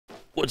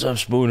What's up,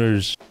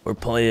 Spooners? We're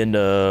playing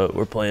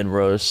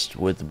Rust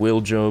with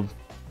Will Jump.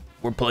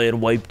 We're playing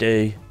Wipe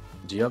Day.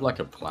 Do you have like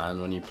a plan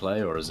when you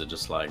play, or is it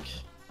just like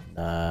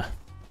Nah,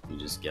 you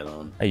just get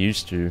on? I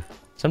used to.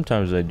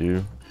 Sometimes I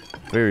do.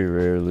 Very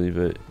rarely,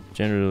 but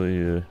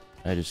generally,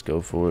 I just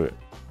go for it.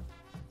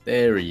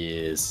 There he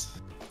is.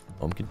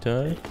 Pumpkin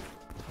tie?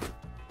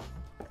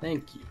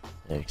 Thank you.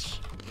 Thanks.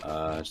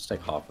 Just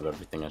take half of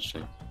everything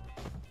actually.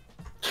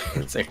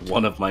 Take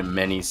one of my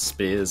many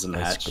spears and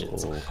Let's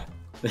hatchets. go.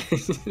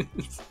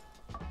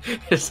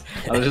 just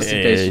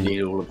in case you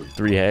need all of them.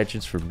 3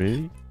 hatchets for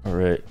me?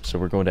 Alright, so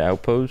we're going to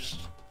Outpost?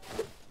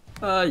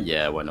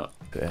 Yeah, why not?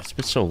 Okay, it's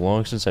been so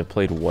long since I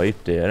played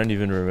Wipe Day, I don't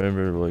even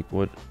remember, like,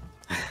 what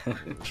we're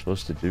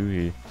supposed to do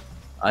here.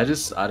 I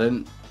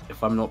don't.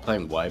 If I'm not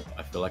playing Wipe,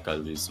 I feel like I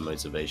lose the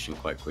motivation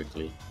quite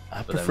quickly.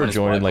 I But then prefer when it's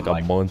joining Wipe, like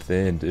I'm a month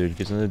in, dude,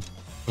 because then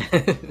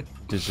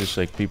there's just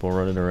like people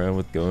running around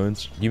with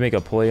guns. You make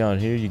a play on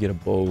here, you get a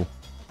bow.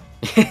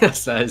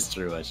 Yes, that is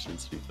true. Actually,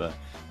 to be fair.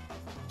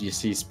 You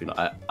see, Spin,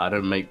 I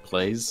don't make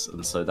plays,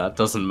 and so that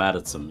doesn't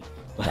matter to me.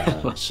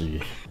 I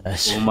see. I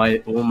see.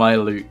 all my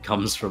loot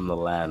comes from the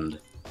land.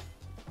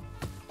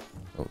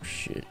 Oh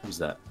shit. Who's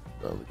that?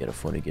 Oh, we got a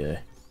funny guy.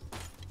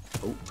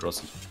 Oh,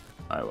 crossing.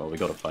 Alright, well, we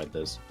gotta fight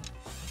this.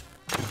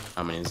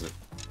 How many is it?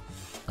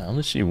 I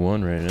only see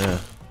one right now.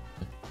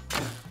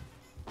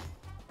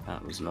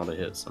 That was not a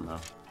hit somehow.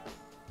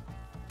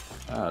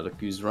 Ah, look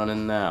who's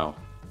running now.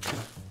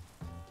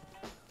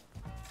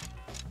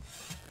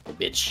 Hey,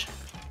 bitch.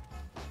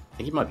 I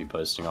think he might be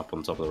posting up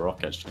on top of the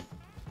rock, actually.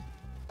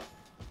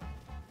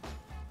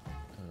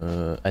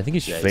 I think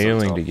he's Yeah,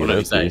 failing on to top. get Oh, no, up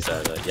he's there,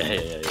 there. he's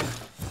there. Yeah.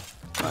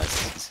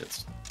 Nice, he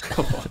sits.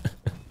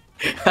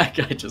 That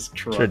guy just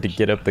Tried to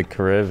get up the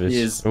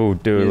crevice. Oh, He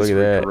dude, look is at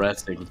that.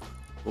 regretting.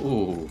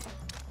 Ooh.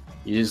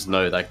 You just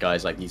know that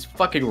guy's like, these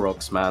fucking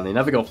rocks, man. They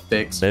never got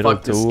fixed. Metal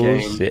Fuck this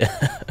tools. game.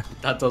 Yeah.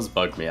 That does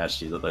bug me,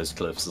 actually, that those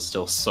cliffs are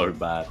still so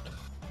bad.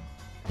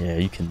 Yeah,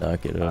 you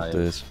cannot get up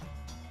this.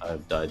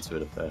 I've died to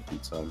it a fair few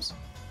times.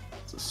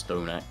 It's a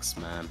stone axe,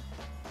 man.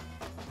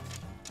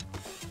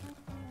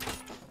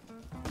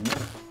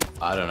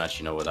 I don't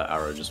actually know where that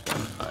arrow just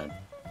went. I'm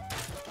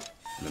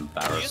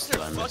embarrassed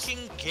that I missed.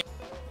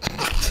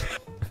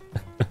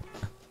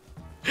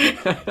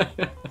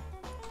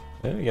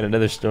 Yeah, we got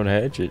another stone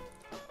hatchet.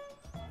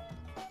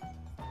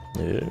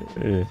 Yeah.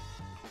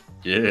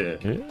 Yeah.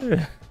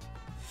 Yeah.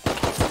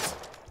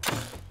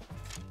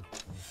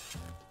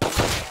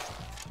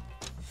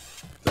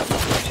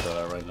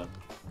 Right now.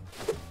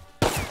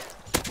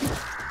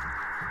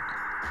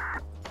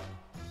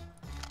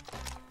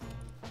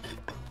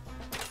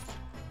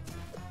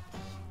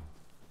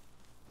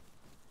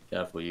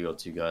 Careful, you got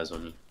 2 guys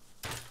on you.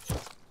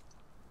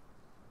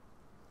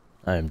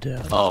 I am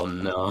down. Oh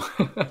no.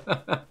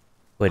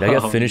 Wait, I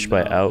got Oh, finished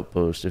by no.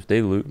 Outpost. If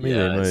they loot me,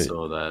 Yeah, they I might.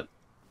 saw that.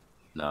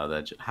 No,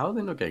 they're how are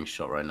they not getting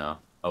shot right now?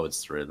 Oh,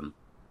 it's 3 of them.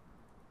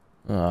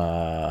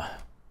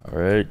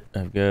 Alright.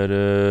 I've got,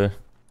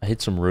 I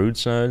hit some road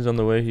signs on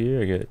the way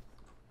here. I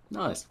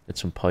Nice. got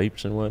some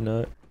pipes and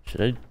whatnot.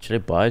 Should I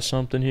buy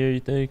something here, you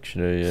think?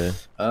 Should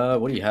I,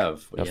 What do you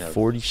have? What got do you have?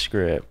 40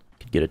 scrap.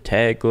 Could get a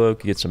tag glove,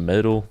 could get some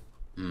metal.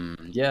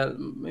 Yeah,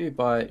 maybe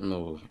buy.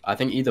 No, I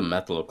think either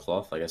metal or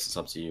cloth. I guess it's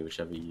up to you,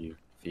 whichever you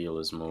feel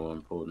is more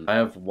important. I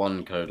have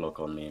 1 code lock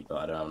on me, but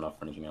I don't have enough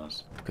for anything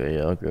else. Okay,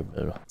 yeah, I'll grab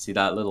metal. See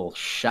that little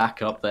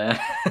shack up there?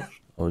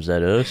 Oh, is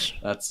that us?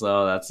 That's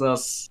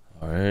us.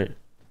 Alright.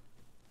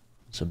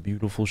 It's a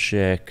beautiful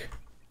shack.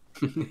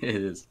 It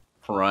is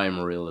prime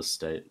real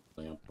estate.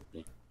 Yeah,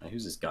 probably. Hey,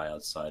 who's this guy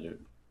outside?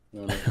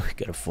 We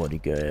got a funny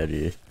guy out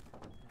here.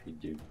 We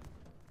do.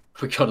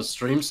 We got a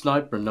stream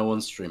sniper and no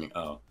one's streaming.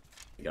 Oh,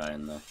 the guy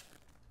in there.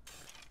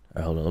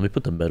 Alright, hold on. Let me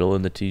put the metal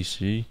in the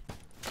TC.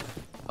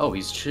 Oh,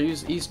 he's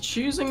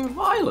choosing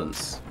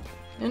violence.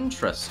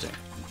 Interesting.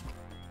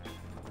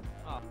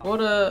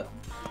 That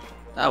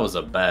was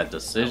a bad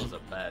decision.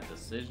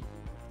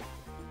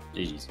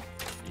 GG's.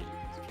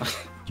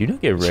 Do you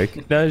not get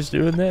recognized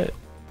doing that?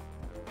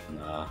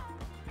 Nah.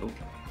 Oh,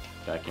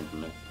 guy came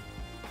from me.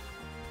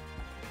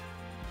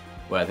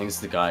 Wait, I think it's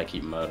the guy I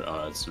keep murdering. Oh,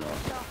 no, it's not.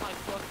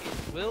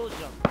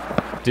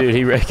 Dude,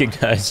 he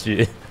recognized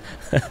you.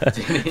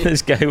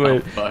 This guy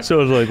went. fuck. So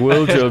I was like,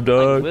 Will Jump,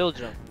 dog. Will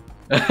jump.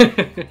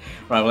 Right,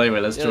 well,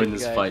 anyway, let's The join other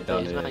this guy- fight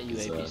down it's here. not you,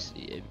 'Cause,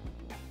 ABC.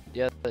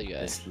 The other guy.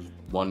 there's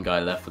one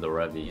guy left with a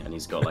Revy, and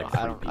he's got like I 3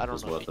 don't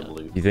people's know if worth he of does.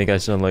 loot. You think I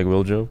sound like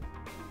Will Jump?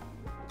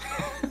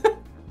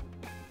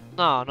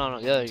 No, the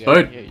other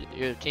guy. Dude.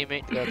 Your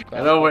teammate. The other guy.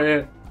 Get over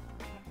here!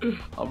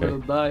 I'm gonna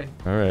die.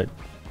 Alright.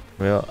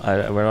 Well,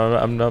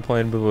 I'm not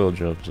playing with Will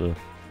Jump, so.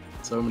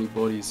 So many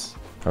bodies.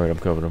 Alright, I'm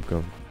coming.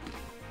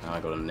 Now I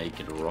got a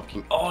naked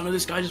rocking. Oh no,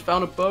 this guy just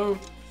found a bow!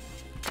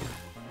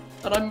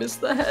 And I missed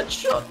the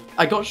headshot!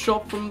 I got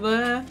shot from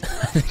there!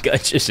 I think I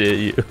just hit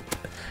you.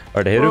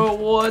 Alright, I hit Bro,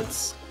 him.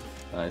 what?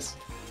 Nice.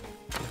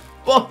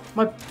 Oh,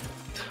 my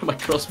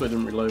crossbow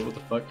didn't reload, what the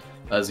fuck?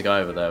 There's a guy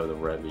over there with a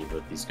Revy,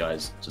 but these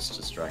guys just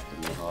distracted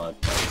me hard.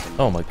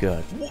 Oh my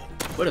god.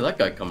 Where did that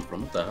guy come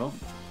from? What the hell?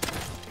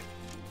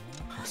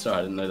 Sorry,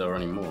 I didn't know there were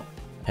any more.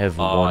 Have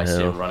Oh, one I see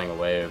health. him running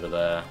away over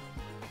there.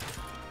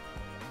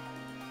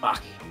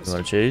 Fuck. You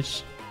wanna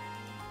chase?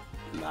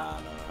 Nah.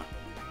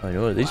 I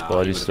know these Wow,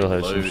 bodies he still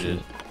would've have been some shit.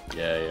 loaded.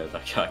 Yeah,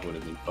 that guy would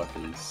have been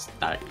fucking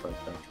stacked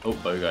right there. Oh,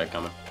 bow guy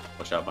coming.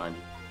 Watch out behind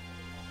you.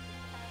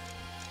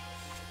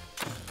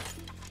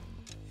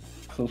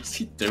 What's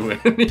he doing?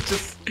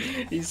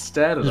 he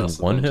stared at Just us.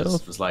 one and then health?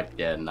 just was like,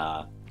 yeah,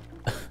 nah.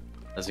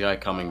 There's a guy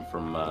coming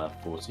from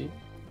 40.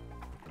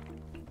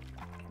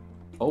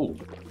 Oh,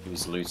 he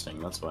was looting.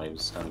 That's why he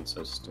was standing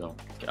so still.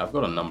 Okay, I've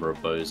got a number of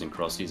bows and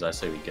crossies. I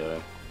say we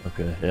go.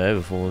 Okay, yeah, I have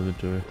a full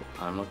inventory.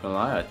 I'm not gonna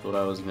lie. I thought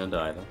I was gonna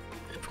die though.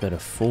 I've got a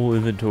full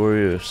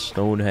inventory of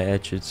stone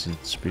hatchets and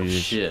Oh, spears.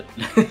 shit.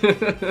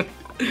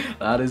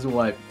 That is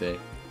wipe day.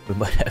 We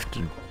might have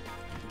to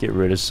get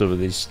rid of some of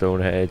these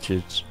stone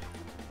hatchets.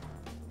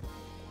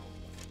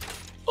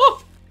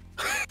 Oh!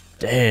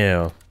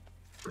 Damn.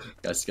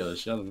 Guy scared the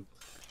shit out of him.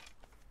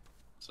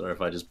 Sorry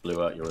if I just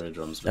blew out your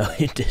eardrums. No,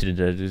 he didn't.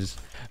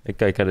 That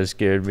guy kind of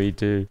scared me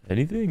too.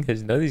 Anything?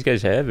 None of these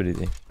guys have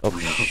anything. Oh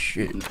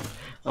shit.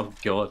 Oh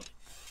god.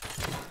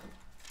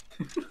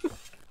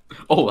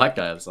 Oh, that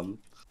guy has something.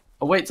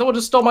 Oh wait, someone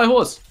just stole my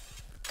horse.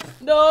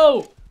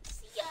 No!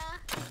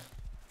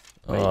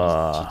 Wait,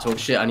 Ah. she talk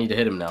shit. I need to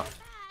hit him now.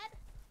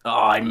 Oh,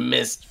 I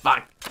missed.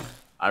 Fuck.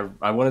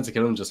 I wanted to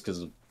kill him just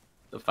because of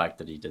the fact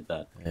that he did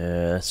that.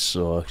 Yeah, that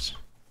sucks.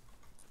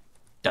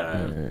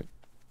 Damn. Alright.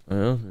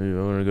 Well, you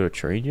want to go to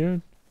train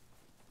yard?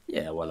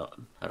 Yeah, why not?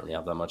 I don't really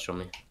have that much on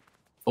me.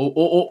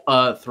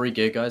 Oh, 3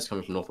 gear guys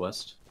coming from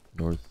northwest.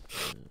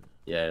 North.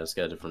 Yeah, let's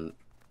get a different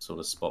sort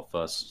of spot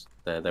first.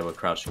 They were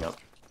crouching up.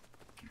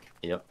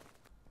 Yep.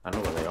 I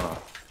don't know where they are.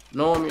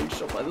 No, I'm getting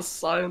shot by the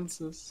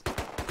scientists.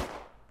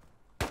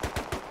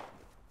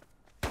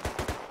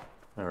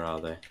 Where are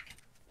they?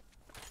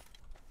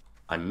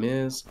 I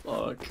missed.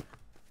 Fuck.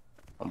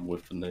 I'm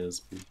whiffing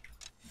this.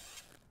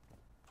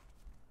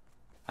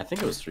 I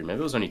think it was 3. Maybe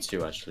it was only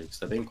 2 actually, because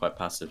they're being quite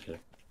passive here.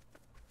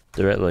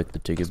 They're at like the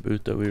ticket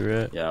booth that we were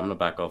at. Yeah, I'm gonna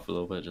back off a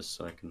little bit just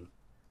so I can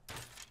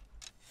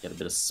get a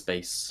bit of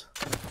space.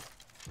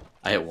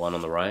 I hit 1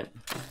 on the right.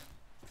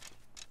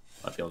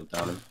 Might be able to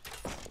down him.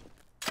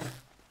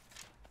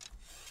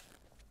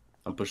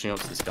 I'm pushing up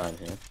to this guy in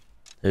here.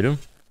 Hit him.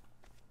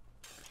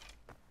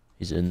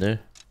 He's in there.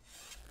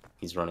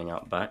 He's running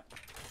out back.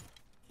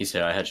 He's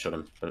here. I headshot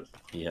him, but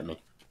he hit me.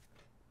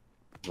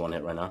 He's 1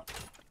 hit right now.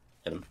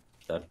 Hit him.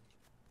 Dead.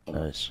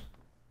 Nice.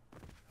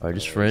 Alright,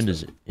 his Yeah, friend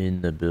he's is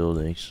in the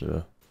building,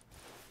 so.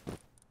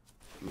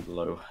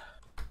 Low.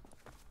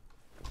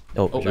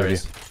 Oh, Oh, there he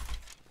is.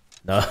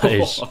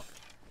 Nice.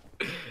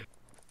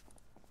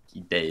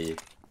 He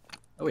dead.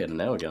 Oh, we had a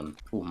nail gun.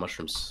 Ooh,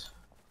 mushrooms.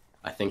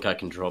 I think I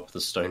can drop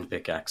the stone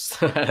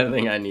pickaxe. I don't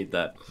think I need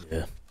that.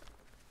 Yeah.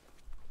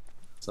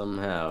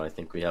 Somehow, I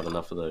think we have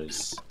enough of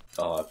those.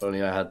 Oh, if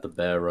only I had the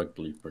bear rug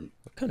blueprint.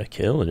 We're kind of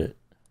killing it.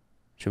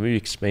 Should we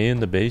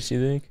expand the base, you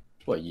think?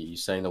 What, you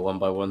saying the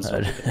 1x1's?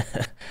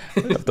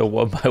 The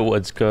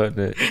 1x1's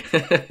cutting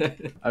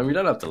it. I mean, we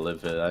don't have to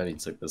live here. I only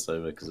took this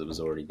over because it was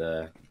already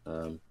there.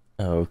 Oh,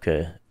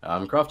 okay.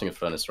 I'm crafting a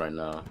furnace right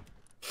now.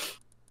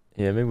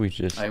 Yeah, maybe we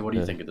just... Hey, what do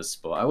you think of this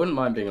spot? I wouldn't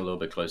mind being a little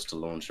bit close to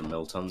launch and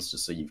mill tons,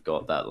 just so you've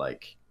got that,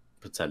 like,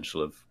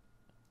 potential of...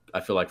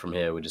 I feel like from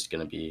here we're just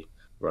going to be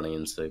running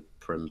into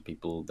prim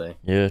people all day.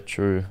 Yeah,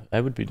 true.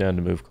 I would be down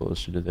to move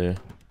closer to there.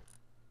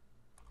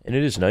 And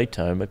it is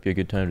nighttime. Might be a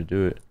good time to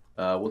do it.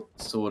 What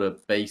sort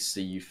of base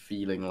are you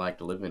feeling like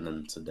living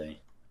in today?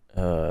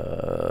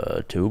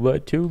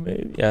 2x2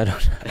 maybe? I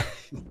don't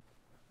know.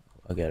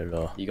 I got it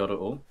all. You got it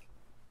all?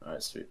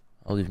 Alright, sweet.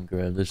 I'll even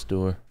grab this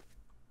door.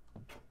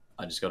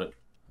 I just got it.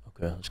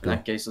 Okay, let's In go.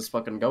 that case, let's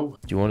fucking go.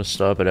 Do you want to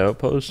stop at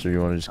Outpost, or you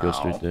want to just go Ow.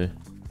 straight there?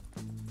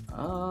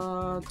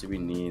 Do we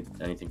need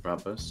anything for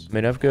outposts? I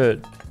mean, I've got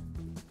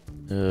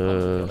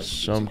like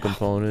some using-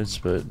 components,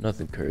 but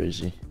nothing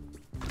crazy.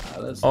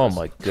 Let's- Oh let's-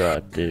 my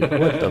god, dude. What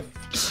the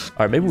f...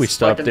 Alright, maybe we These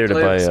stop fucking there to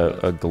buy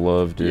clips, a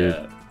glove, dude.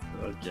 Yeah,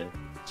 okay.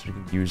 So we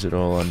can use it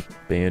all on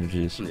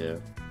bandages. Yeah,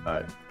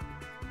 alright.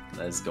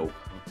 Let's go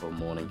for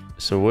morning.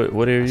 So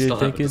what area I are you still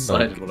haven't thinking?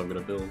 decided Like, what I'm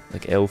gonna build.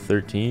 like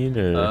L13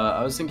 or...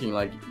 I was thinking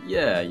like,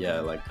 yeah,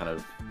 like kind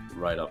of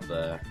right up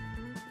there.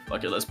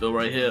 Fuck it, let's build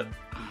right here.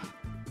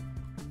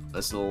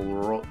 This little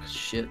rock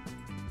shit,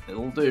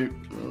 it'll do.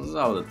 Let's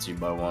have the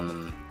 2x1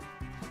 and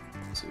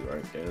see where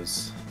it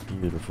goes.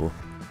 Beautiful.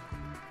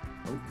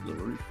 Oh, the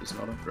roof is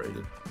not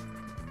upgraded.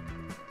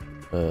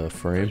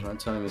 Frame? I'm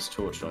turning this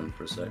torch on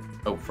for a sec.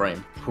 Oh,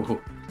 frame.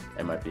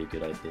 That might be a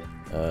good idea.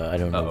 I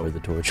don't know Uh-oh. where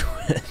the torch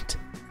went.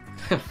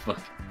 Fuck.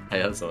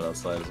 Hey, that's someone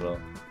outside as well.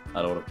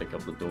 I don't want to pick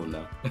up the door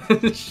now.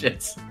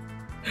 Shit.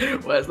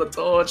 Where's the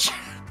torch?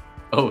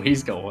 Oh,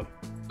 he's got one.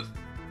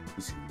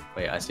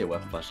 Wait, I see a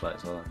weapon flashlight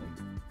as well, I think.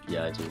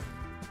 Yeah, I do.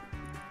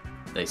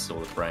 They saw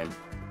the frame.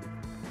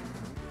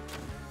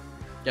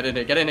 Get in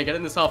here, get in here, get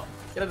in this hub.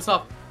 Get in this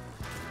hub.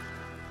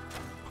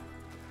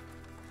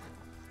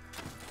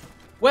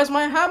 Where's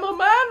my hammer,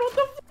 man? What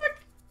the fuck?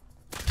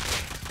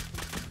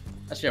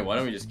 Actually, yeah, why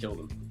don't we just kill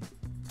them?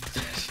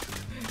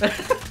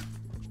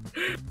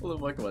 What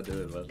the fuck am I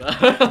doing,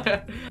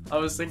 man? I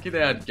was thinking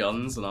they had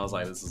guns, and I was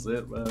like, this is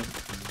it, man.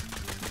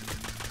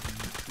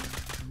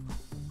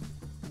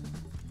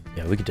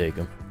 Yeah, we can take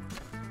him.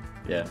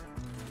 Yeah.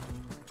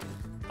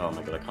 Oh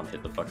my god, I can't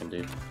hit the fucking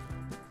dude.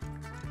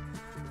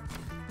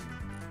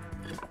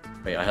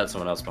 Wait, I had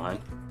someone else behind.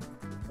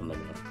 I'm not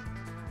gonna...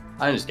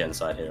 I can just get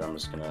inside here, I'm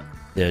just gonna...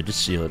 Yeah,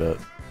 just seal it up.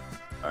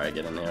 Alright,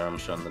 get in here, I'm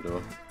shutting the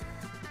door.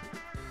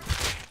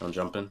 Don't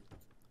jump in.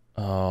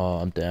 Oh,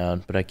 I'm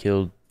down, but I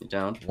killed You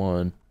down?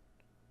 one.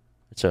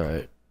 It's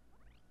alright.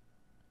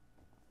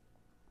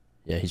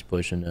 Yeah, he's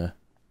pushing now.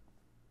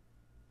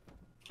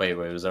 Wait,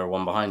 was there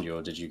one behind you,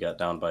 or did you get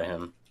down by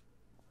him?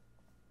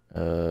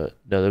 No,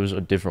 there was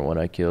a different one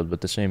I killed, but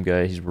the same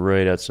guy, he's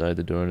right outside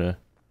the door now.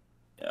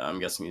 Yeah, I'm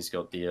guessing he's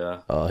got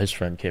the, Oh, his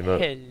friend came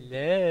up.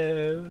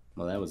 Hello.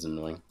 Well, that was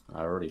annoying. I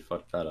already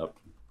fucked that up.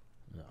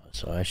 No,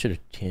 so I should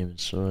have came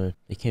inside.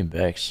 They came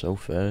back so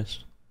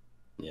fast.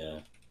 Yeah.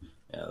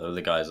 Yeah, they're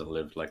the guys that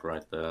lived, like,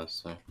 right there,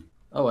 so...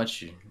 Oh,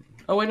 actually...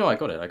 Oh, wait, no, I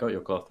got it. I got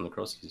your cloth and the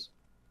crossies.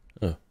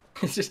 Oh.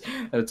 It's just...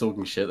 They were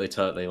talking shit.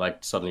 They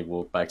like, suddenly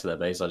walked back to their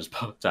base. I just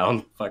popped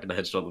down, fucking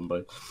headshot them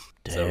both.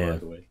 So Damn.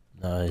 right away.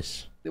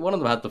 Nice. One of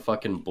them had the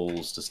fucking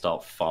balls to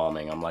start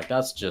farming. I'm like,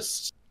 that's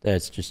just rubbing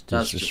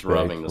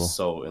disrespectful. the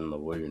salt in the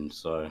wound,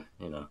 so,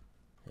 you know.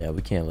 Yeah,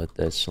 we can't let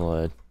that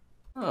slide.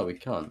 Oh, we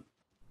can't.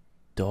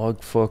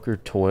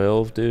 Dogfucker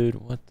 12, dude.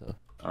 What the?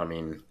 I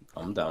mean,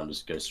 I'm down.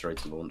 Just go straight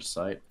to launch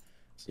site.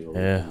 See what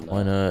we Yeah, can,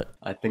 why not?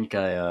 I think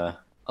I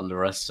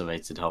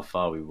underestimated how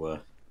far we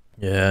were.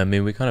 Yeah, I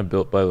mean, we kind of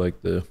built by,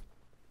 like, the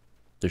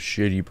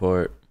shitty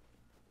part.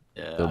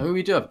 Yeah, The- I mean,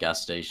 we do have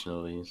gas station at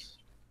least.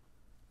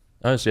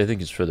 Honestly, I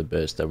think it's for the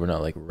best that we're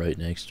not, like, right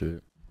next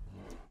to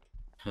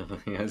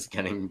it. He's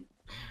getting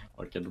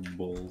fucking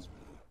balls.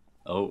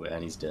 Oh,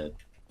 and he's dead.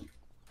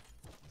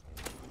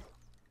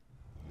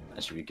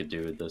 Actually, we could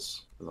do with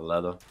this, with the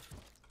leather.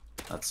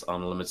 That's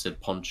unlimited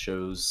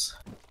ponchos.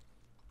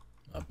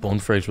 Bone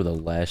frags were the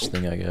last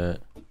thing I got.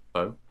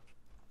 Oh,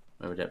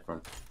 where would that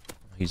from?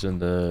 He's in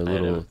the I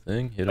hit little him.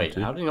 thing. Hit him Wait,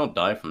 too. how did he not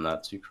die from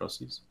that? 2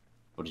 crossies?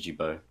 Or did you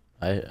bow?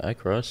 I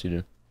crossed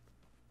you.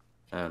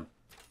 Okay,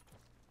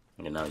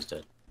 now he's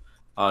dead.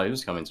 Oh, he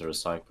was coming to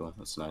recycle.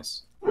 That's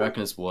nice. You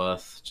reckon it's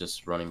worth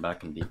just running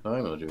back and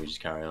depoting, or do we just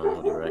carry on?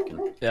 What do you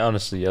reckon? Yeah,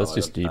 honestly, yeah, let's Oh, I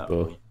just got that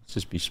depot. boy. Let's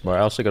just be smart.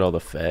 I also got all the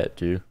fat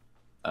too.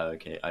 Oh,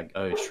 okay.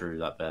 Oh, true.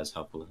 That bear's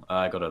helpful.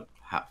 I got a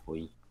hat for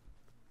you.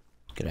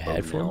 Get a Oh,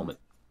 hat for him. helmet.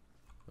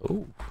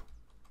 Oh,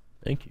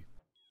 thank you.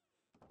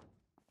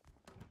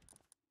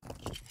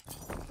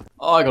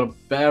 Oh, I got a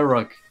bear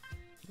rug.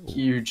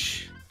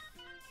 Huge.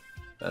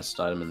 Best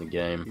item in the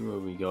game. Who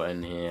have we got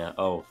in here?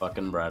 Oh,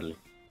 fucking Bradley.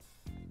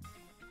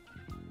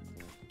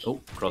 Oh,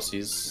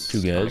 crossies. Two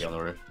I'm gonna guys. go on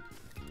the roof.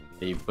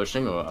 Are you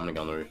pushing, or I'm gonna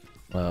go on the roof?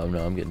 No,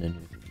 I'm getting in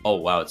here. Oh,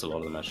 wow, it's a lot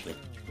of them, actually.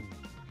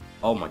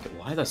 Oh my god,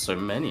 why are there so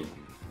many?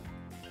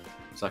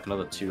 It's like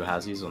another 2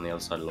 Hazzies on the other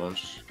side of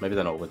launch. Maybe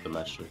they're not with them,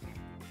 actually.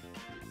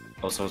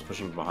 Oh, someone's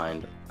pushing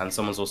behind. And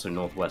someone's also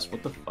northwest.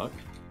 What the fuck?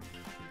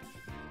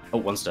 Oh,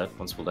 one's dead.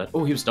 One's full dead.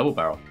 Oh, he was double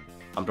barrel.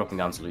 I'm dropping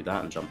down to loot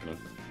that and jumping in.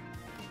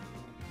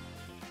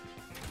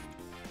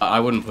 I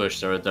wouldn't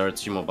push. There are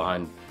 2 more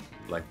behind.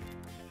 Like...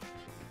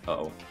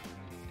 Uh-oh.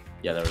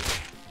 Yeah, there is.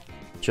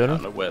 Shut I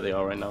him. don't know where they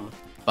are right now.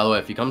 By the way,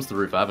 if he comes to the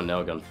roof, I have a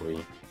nail gun for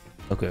you.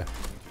 Okay.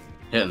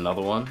 Hit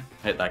another one.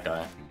 Hit that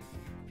guy.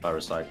 By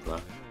recycler.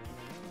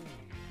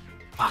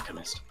 Fuck, I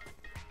missed.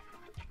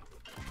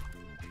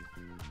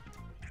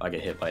 If I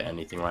get hit by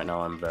anything right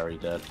now, I'm very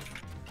dead.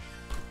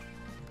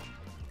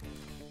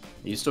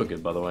 He's still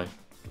good, by the way.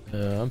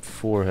 I'm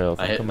 4 health.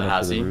 I I'm hit coming the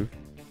up to the Hazzy. roof.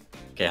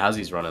 Okay,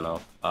 Hazzy's running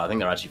off. I think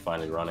they're actually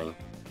finally running.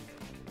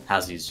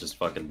 Hazzy's just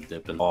fucking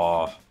dipping.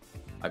 Oh,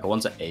 I got 1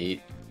 to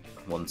 8,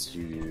 1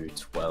 to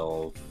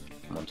 12,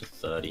 1 to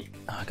 30.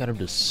 I got him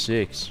to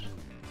 6.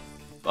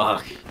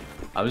 Fuck.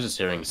 I was just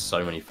hearing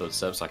so many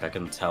footsteps, like I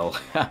couldn't tell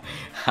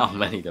how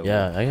many there were.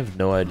 Yeah, I have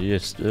no idea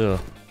still.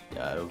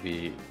 Yeah, it'll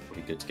be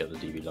good to get the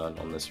DB done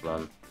on this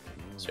run,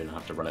 so you don't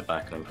have to run it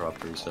back and then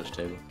craft a research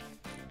table.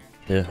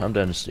 Yeah, I'm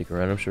down to stick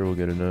around. I'm sure we'll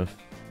get enough.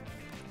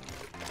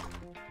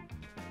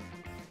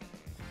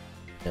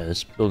 Yeah,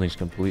 this building's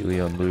completely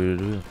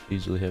unlooted. We'll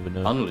easily have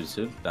enough.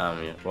 Unlooted?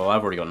 Damn, yeah. Well,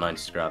 I've already got 90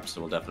 scraps,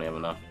 so we'll definitely have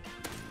enough.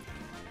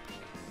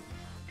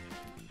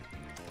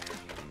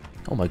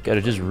 Oh my god,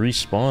 it just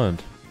respawned.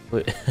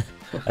 Wait,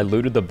 I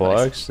looted the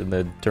box and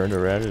then turned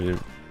around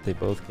and they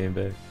both came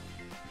back.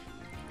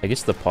 I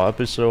guess the pop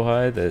is so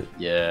high that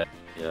Yeah.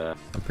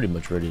 I'm pretty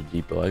much ready to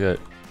depot. I got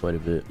quite a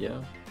bit.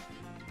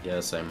 Yeah,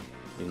 same.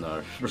 Even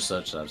though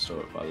research I've still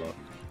got quite a lot.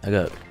 I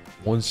got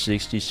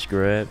 160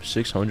 scrap,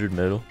 600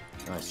 metal.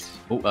 Nice.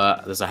 Oh,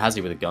 there's a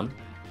Hazzy with a gun.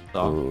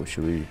 Oh,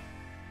 should we?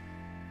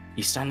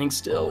 He's standing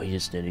still. Oh, he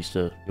is standing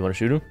still. You want to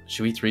shoot him?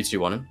 Should we 3, 2,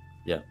 1 him?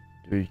 Yeah.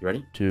 3, You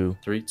ready? 2,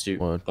 3, 2,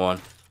 1.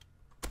 1.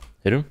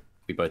 Hit him.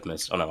 We both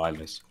missed. Oh no, I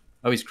missed.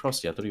 Oh, he's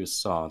crossy. I thought he was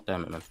Saw.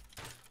 Damn it, man.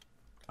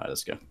 Alright,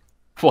 let's go.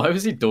 Why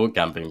was he door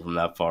camping from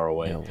that far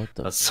away? Yeah, what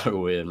the? That's so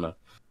weird, man.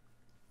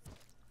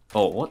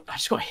 Oh, what? I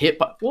just got hit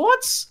by...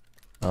 What?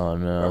 Oh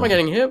no. Where am I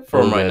getting hit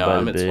from Over right there now? by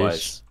I'm the hit base.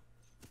 twice.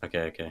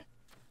 Okay.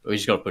 We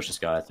just gotta push this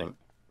guy, I think.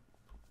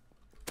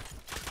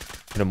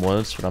 Hit him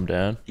once, but I'm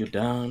down. You're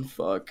down.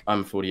 Fuck.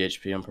 I'm 40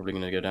 HP. I'm probably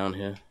gonna go down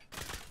here.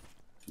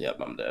 Yep,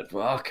 I'm dead.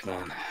 Fuck,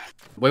 man.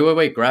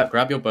 Wait.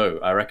 Grab your bow.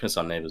 I reckon it's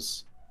our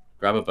neighbors.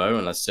 Grab a bow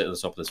and let's sit at the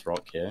top of this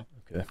rock here.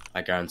 Okay.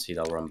 I guarantee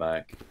they'll run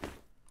back.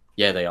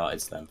 Yeah, they are.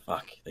 It's them.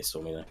 Fuck. They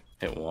saw me there.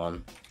 Hit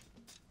one.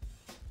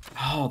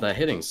 Oh, they're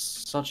hitting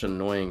such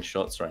annoying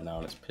shots right now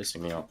and it's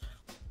pissing me off.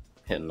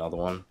 Hit another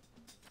one.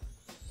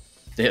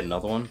 They hit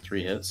another one.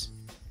 3 hits.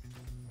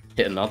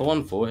 Hit another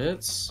one. 4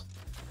 hits.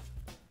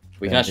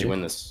 We can actually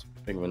win this.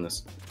 We can win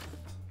this.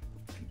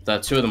 The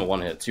 2 of them are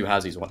 1 hit. 2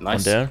 Hazzies. One.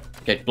 Nice. One down.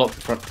 Okay, block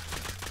the front.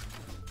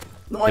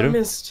 No, Hit I him.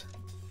 missed.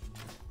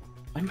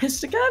 I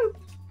missed again.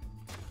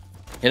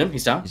 Hit him.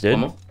 He's down. He's dead.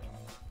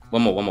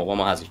 One more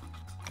Hazzy.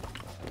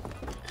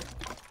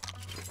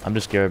 I'm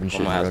just grabbing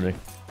shit and more running.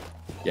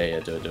 Yeah,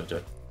 do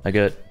it. I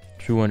got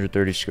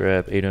 230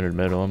 scrap, 800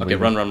 metal. I'm Okay,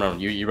 leaving. run.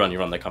 You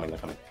run. They're coming.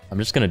 I'm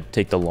just gonna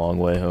take the long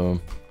way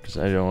home because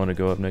I don't want to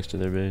go up next to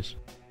their base.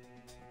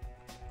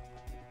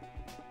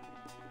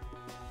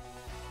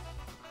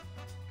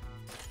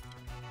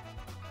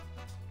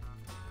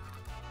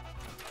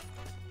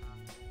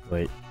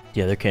 Wait,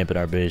 yeah, they're camping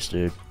our base,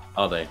 dude.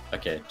 Are they?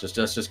 Okay,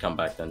 just come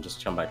back then.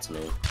 Just come back to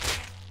me.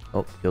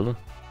 Oh, killed him.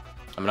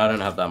 I mean, I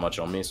don't have that much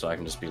on me, so I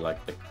can just be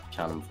like the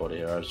cannon fodder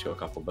here. I just got a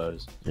couple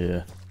bows.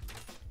 Yeah.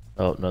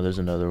 Oh no, there's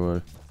another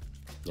one.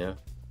 Yeah.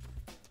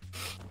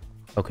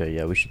 Okay,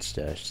 yeah, we should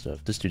stash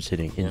stuff. This dude's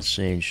hitting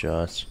insane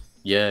shots.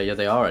 Yeah,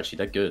 they are actually.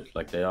 They're good.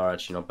 Like, they are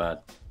actually not bad.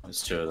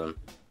 There's 2 of them.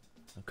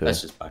 Okay.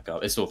 Let's just back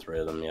up. It's all 3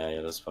 of them.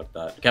 Yeah, let's fuck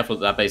that. Careful,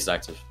 that base is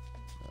active.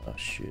 Oh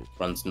shit.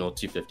 Runs north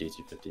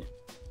 250.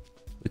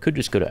 We could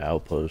just go to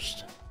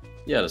outpost.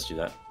 Yeah, let's do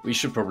that. We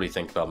should probably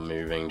think about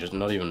moving. Just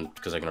not even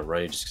because they're gonna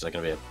raid, just because they're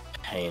gonna be a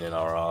pain in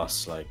our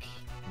ass. Like,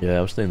 Yeah,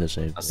 I was thinking the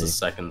same that's thing. the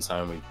second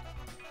time we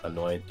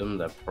annoyed them.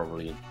 They're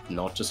probably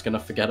not just gonna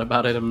forget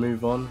about it and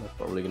move on. They're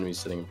probably gonna be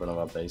sitting in front of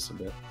our base a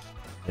bit.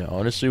 Yeah,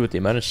 honestly, with the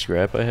amount of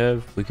scrap I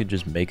have, we could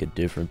just make a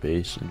different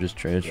base and just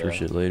transfer Yeah.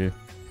 shit later.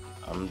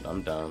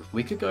 I'm down.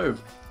 We could go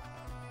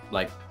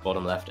like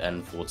bottom left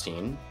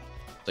N14.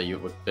 So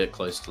you're a bit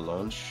close to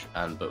launch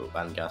and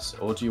gas.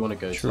 Or do you want to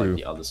go to True. like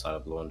the other side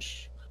of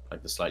launch,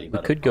 like the slightly We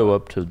better? could go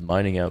up to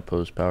mining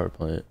outpost power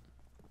plant.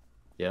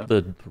 Yeah.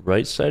 The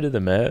right side of the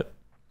map,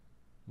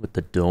 with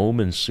the dome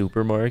and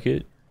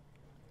supermarket,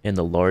 and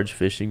the large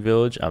fishing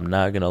village, I'm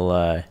not gonna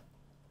lie,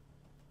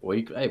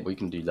 We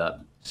can do that.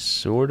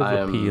 sort of I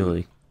am-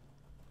 appealing.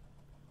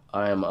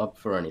 I am up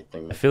for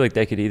anything. I feel like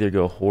that could either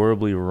go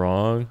horribly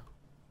wrong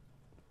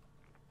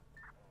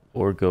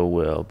or go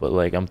well, but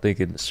like I'm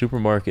thinking the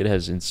supermarket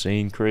has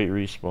insane crate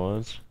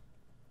respawns,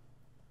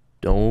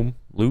 dome,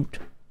 loot,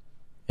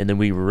 and then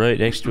we right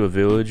next to a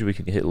village we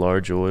can hit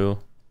large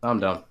oil. I'm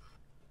down.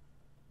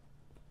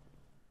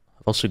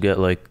 I've also got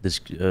like this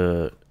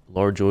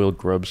large oil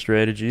grub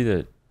strategy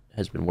that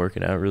has been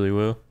working out really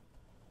well,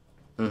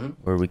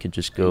 where we could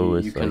just go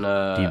with you can,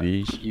 like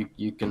DBs.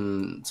 You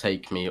can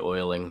take me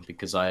oiling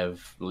because I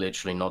have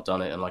literally not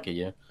done it in like a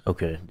year.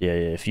 Okay, yeah.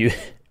 If you,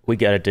 we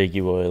gotta take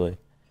you oiling.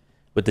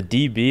 But the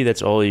DB,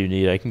 that's all you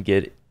need. I can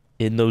get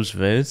in those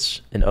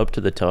vents and up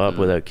to the top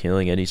without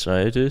killing any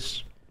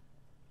scientists.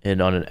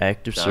 And on an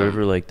active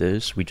server like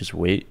this, we just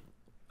wait.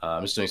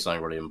 I'm just doing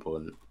something really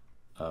important.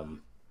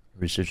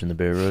 Researching the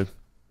bear rug.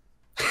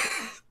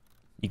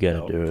 You gotta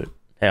No. do it.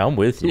 Hey, I'm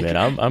with you, man.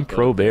 I'm Gotta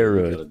pro do it, bear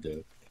you rug. gotta do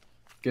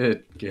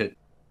it. Good.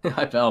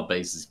 I bet our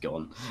base is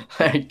gone.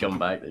 They come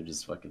back, they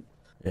just fucking...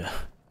 Yeah.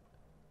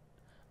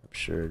 I'm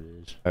sure it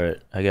is.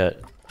 Alright, I got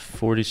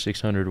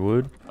 4,600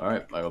 wood.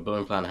 Alright, I got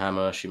building plan,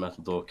 hammer, sheet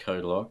metal door,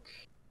 code lock.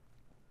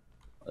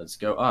 Let's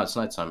go. Ah, it's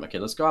nighttime. Okay,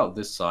 let's go out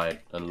this side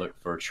and look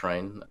for a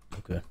train.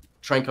 Okay.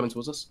 Train coming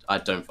towards us? I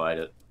don't fight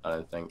it, I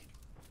don't think.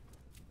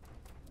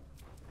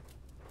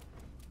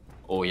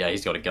 Oh yeah,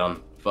 he's got a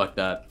gun. Fuck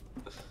that.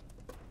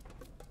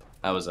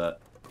 How was that?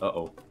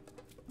 Uh-oh.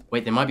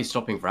 Wait, they might be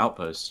stopping for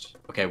outpost.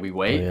 Okay, we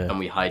wait yeah. and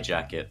we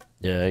hijack it.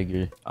 Yeah, I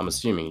agree. I'm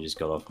assuming you just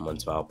got off and went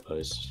to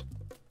outpost.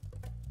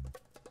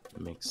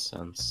 Makes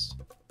sense.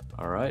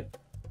 Alright.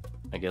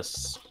 I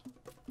guess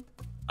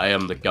I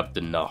am the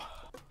captain now.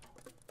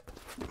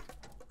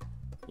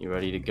 You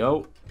ready to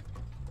go?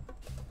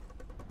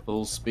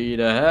 Full speed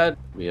ahead.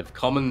 We have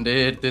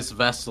commandeered this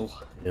vessel.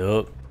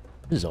 Yup.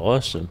 This is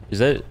awesome. Is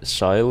that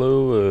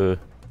silo?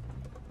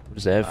 What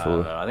is that I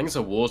don't for? know. I think it's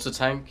a water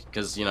tank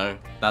because you know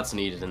that's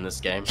needed in this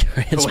game.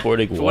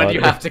 Transporting for when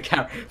you water. have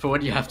to for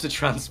when you have to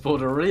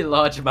transport a really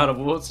large amount of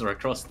water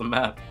across the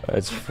map.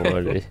 That's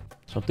funny.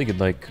 So I'm thinking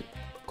like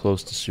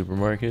close to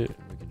supermarket.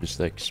 We can just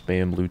like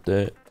spam loot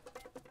that.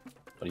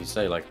 What do you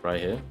say? Like right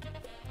here?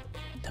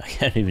 I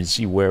can't even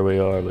see where we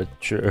are, but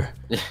sure.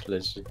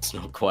 Literally, it's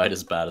not quite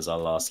as bad as our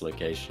last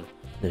location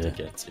to Yeah.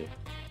 get to.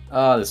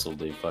 Ah, this will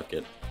do. Fuck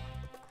it.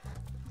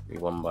 We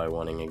one by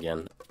oneing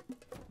again.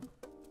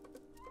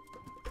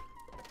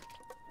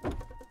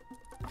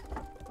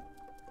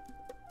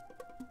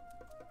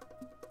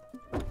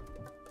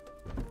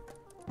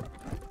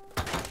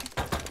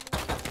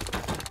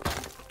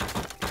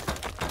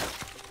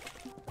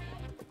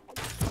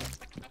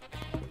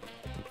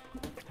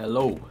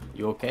 Hello,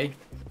 you okay?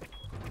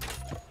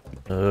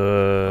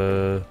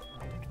 Oh,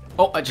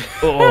 I just.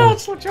 Oh.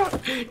 Watch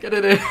out! Get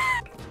in here!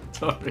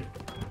 Sorry.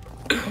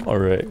 all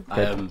right.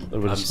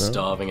 I'm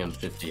starving and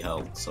 50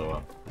 health,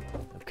 so.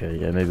 Okay,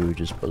 yeah, maybe we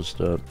just post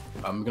up.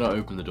 I'm gonna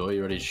open the door.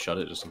 You ready to shut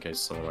it just in case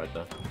someone right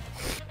there?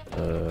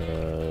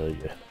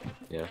 Yeah.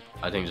 Yeah,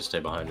 I think just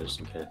stay behind it just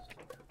in case.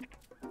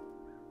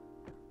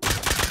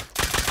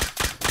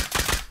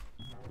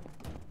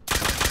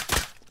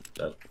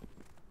 Dead.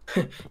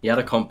 He had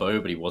a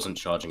combo, but he wasn't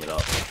charging it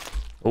up.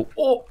 Oh.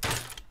 Oh!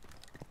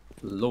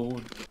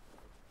 Lord.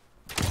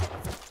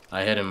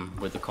 I hit him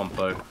with the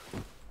combo.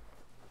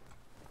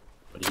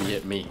 But he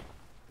hit me.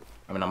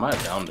 I mean, I might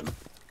have downed him.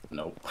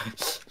 No.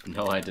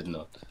 No, I did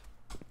not.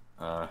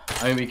 I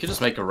mean, we could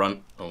just make a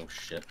run. Oh,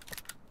 shit.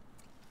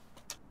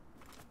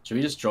 Should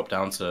we just drop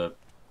down to...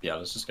 Yeah,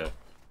 let's just go.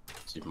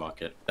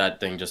 Supermarket. That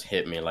thing just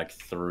hit me, like,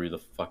 through the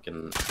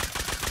fucking...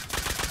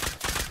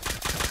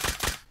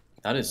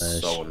 That is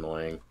Nice. so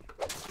annoying.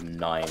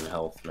 9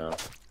 health now.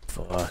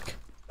 Fuck.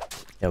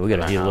 Yeah, we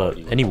gotta heal up.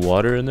 Howdy. Any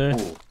water in there?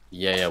 Ooh.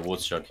 Yeah,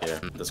 water jug here.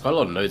 There's quite a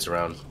lot of nodes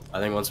around. I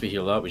think once we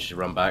heal up, we should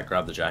run back,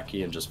 grab the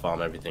Jackie, and just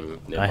farm everything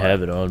nearby. I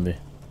have it on me.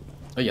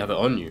 Oh, you have it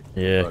on you?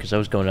 Yeah, because I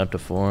was going up to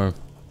farm.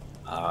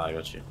 Ah, I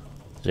got you.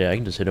 So yeah, I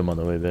can just hit him on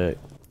the way back.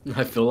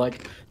 I feel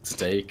like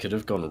today could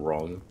have gone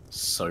wrong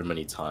so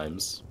many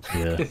times.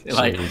 Yeah,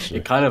 Like, seriously.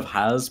 it kind of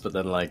has, but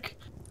then, like,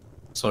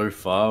 so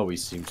far, we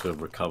seem to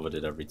have recovered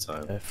it every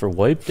time. For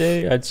wipe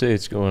day, I'd say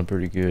it's going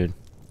pretty good.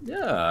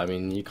 Yeah, I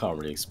mean, you can't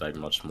really expect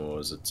much more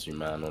as a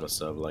 2-man on a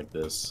server like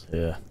this.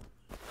 Yeah.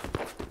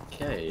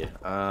 Okay,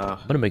 I'm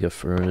gonna make a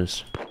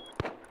furnace.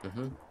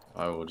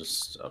 I will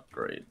just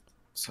upgrade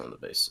some of the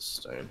bases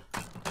stone.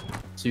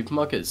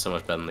 Supermarket is so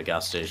much better than the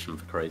gas station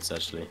for crates,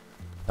 actually.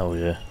 Oh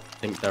yeah. I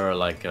think there are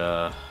like,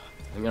 I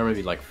think there are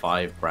maybe like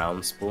 5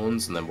 brown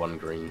spawns and then 1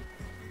 green.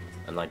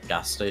 And like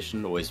gas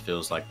station always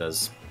feels like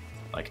there's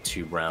like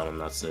 2 brown and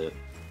that's it.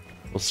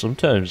 Well,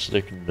 sometimes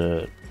there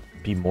can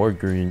be more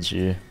greens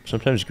here.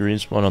 Sometimes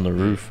greens spawn on the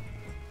roof.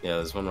 Yeah,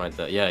 there's one right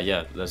there.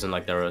 Yeah, there's in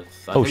like there are.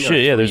 Oh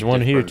shit! Yeah, there's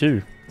one here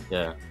too.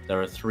 Yeah,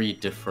 there are 3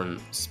 different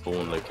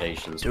spawn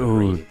locations. for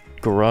Dude, green.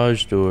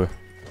 garage door.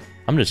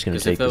 I'm just gonna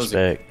 'Cause if take there this was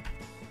a-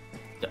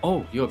 back.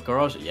 Oh, your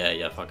garage.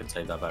 Yeah, fucking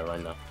take that back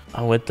right now.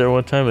 I went there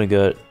one time and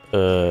got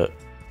a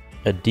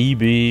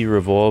DB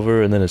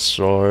revolver and then a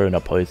SAR and a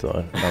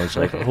python. And I was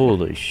like,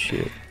 holy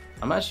shit.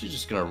 I'm actually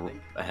just gonna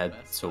head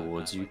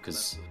towards you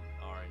because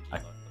I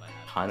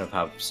kind of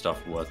have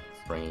stuff worth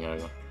bringing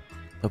over.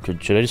 Okay,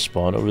 should I just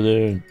spawn over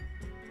there? And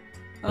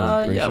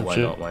bring Yeah, some why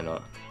shit? not? Why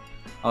not?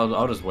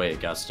 I'll just wait at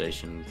gas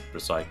station,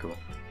 recycle.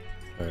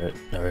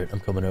 Alright,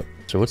 I'm coming up.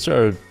 So what's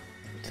our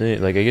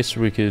thing? Like, I guess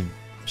we could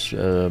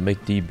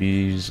make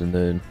DBs and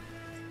then...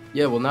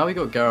 Yeah, well now we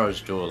got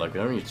garage door. Like we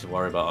don't need to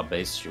worry about our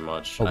base too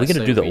much. Oh, I we gotta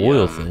say do the we,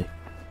 oil thing.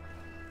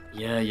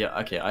 Yeah.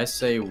 Okay, I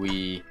say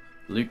we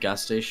loot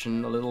gas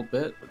station a little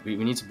bit. We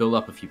need to build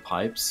up a few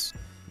pipes.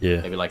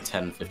 Yeah. Maybe like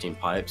 10, 15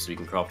 pipes so we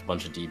can craft a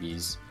bunch of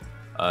DBs.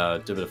 Do a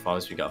bit of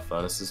farms, we got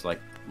furnaces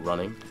like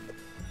running.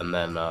 And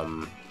then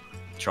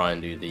try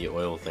and do the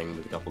oil thing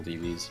with a couple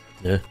DBs.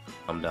 Yeah.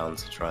 Come down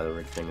to try the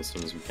rig thing as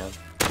soon as we can.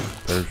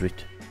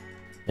 Perfect.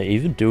 Yeah,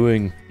 even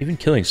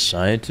killing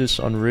scientists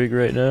on rig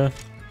right now,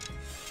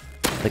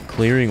 like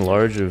clearing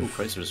large Ooh, of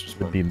Cracer just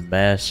would be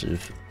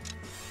massive.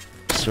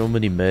 So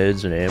many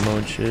meds and ammo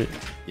and shit.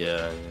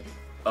 Yeah.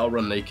 I'll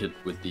run naked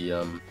with the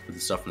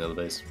stuff from the other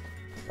base.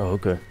 Oh,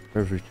 okay.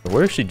 Perfect.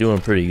 We're actually doing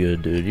pretty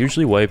good, dude.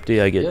 Usually wipe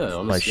day I get Yeah, my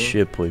honestly.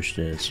 shit pushed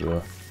in,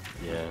 so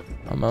Yeah.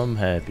 I'm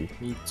happy.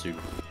 Me too.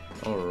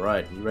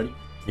 Alright, you ready?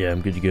 Yeah,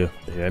 I'm good to go.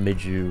 Here, I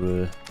made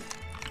you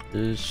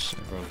this.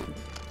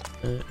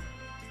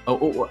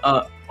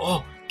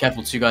 Oh,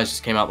 careful, 2 guys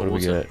just came out the What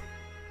do we water.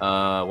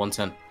 got?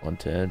 110.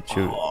 110.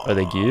 Shoot. Are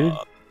they geared?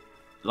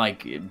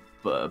 Like,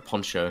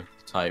 poncho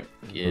type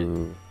gear.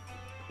 Ooh,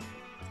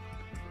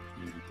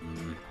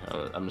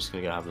 I'm just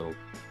gonna go have a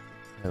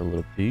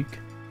little peek.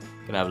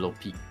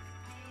 peek.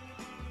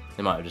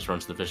 They might have just run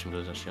to the fishing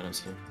village, actually, I don't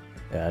see them.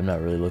 Yeah, I'm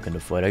not really looking to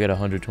fight. I got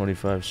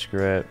 125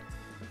 scrap.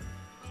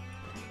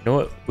 You know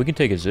what? We can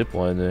take a zip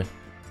line there.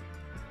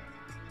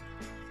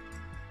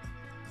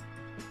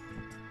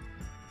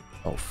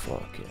 Oh,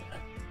 fuck yeah.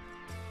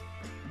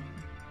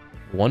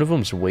 One of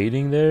them's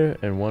waiting there,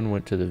 and one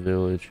went to the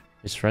village.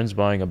 His friend's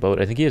buying a boat.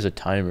 I think he has a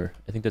timer.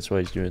 I think that's why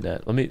he's doing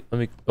that. Let me...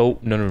 Oh,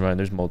 no, never mind.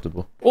 There's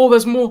multiple. Oh,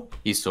 there's more!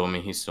 He saw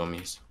me.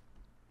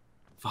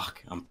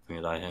 Fuck, I'm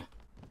gonna die here.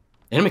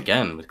 Hit him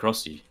again with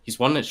Crossy. He's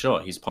 1-hit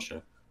shot. He's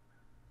poncho.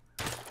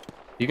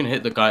 You can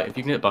hit the guy. If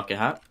you can hit Bucket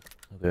Hat.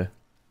 Okay.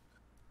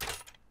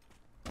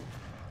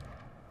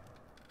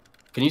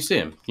 Can you see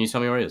him? Can you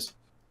tell me where he is?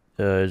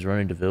 He's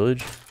running to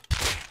village.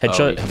 he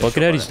Headshot. got Buckethead,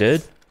 shot he's by it.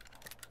 dead.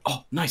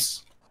 Oh,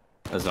 nice!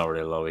 There's not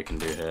really a lot we can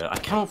do here. I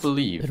cannot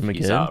believe Hit him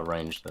he's again? out of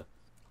range there.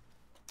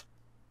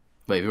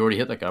 Wait, we already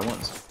hit that guy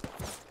once.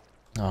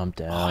 Oh, I'm Oh,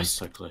 down. he's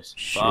so close.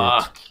 Shit.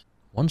 Fuck!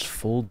 One's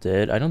full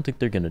dead. I don't think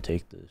they're gonna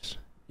take this.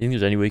 You think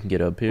there's any way we can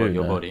get up here? What, or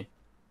your no? body?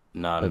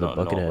 No, Oh, the not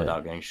Buckethead.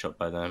 without getting shot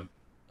by them.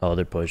 Oh,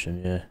 they're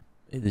pushing, yeah.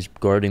 He's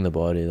guarding the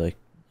body. Like,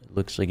 it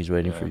looks like he's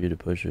waiting for Yeah. you to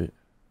push it.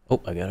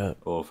 Oh, I got up.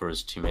 Or for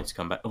his teammates to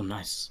come back. Oh,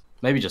 nice.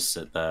 Maybe just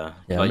sit there.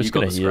 Yeah, Like, I'm you just got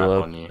gonna the heal scrap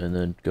up on you. and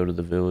then go to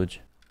the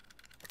village.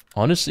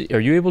 Honestly, are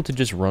you able to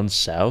just run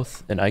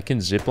south and I can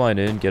zipline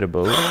in, get a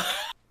boat?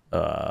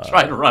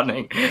 Tried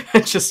running.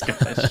 Just got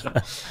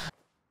shot.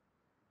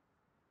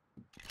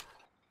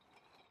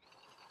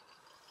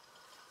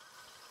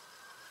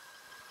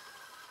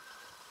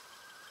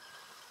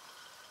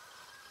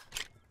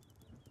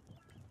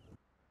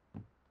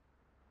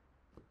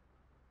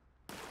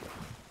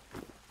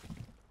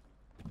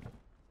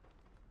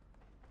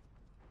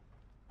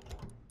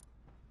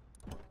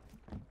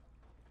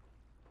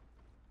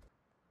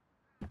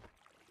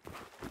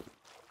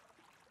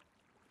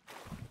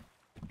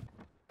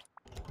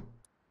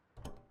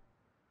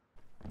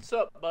 What's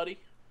up, buddy?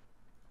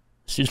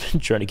 He's been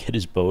trying to get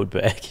his boat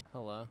back.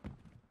 Hello.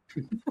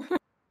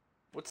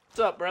 What's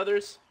up,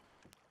 brothers?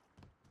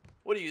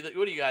 What are you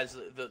guys?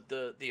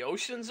 The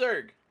Ocean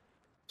Zerg?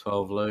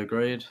 12 low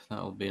grade.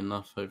 That'll be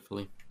enough,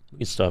 hopefully. We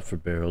can stop for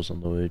barrels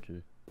on the way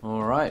too.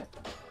 Alright.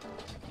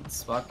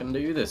 Let's fucking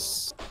do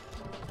this.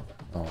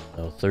 Oh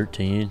no,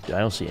 13? I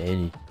don't see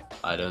any.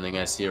 I don't think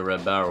I see a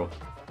red barrel.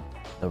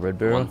 No red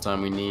barrel? One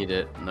time we need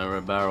it. No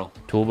red barrel.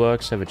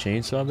 Toolbox have a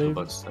chainsaw maybe?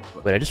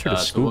 Wait, I just heard a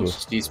scuba.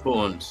 Toolbox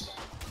despawned.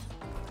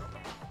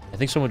 I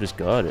think someone just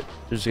got it.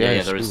 There's a guy Yeah,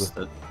 in there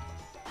scuba. is.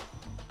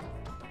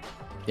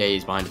 Yeah,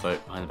 he's behind the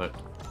boat. Behind the boat.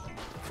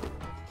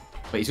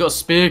 Wait, he's got a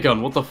spear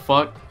gun. What the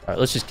fuck? Alright,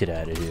 let's just get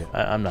out of here.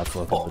 I'm not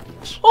fucking Oh. with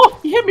this. Oh,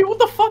 he hit me. What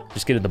the fuck?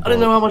 Just get in the boat. I don't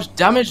know how much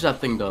damage that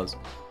thing does.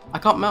 I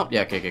can't mount.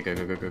 Yeah, okay,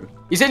 go.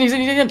 He's in. He's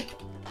in.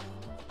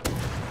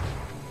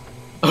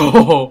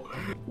 Oh,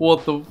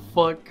 what the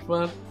fuck,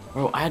 man?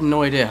 Bro, I had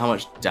no idea how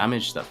much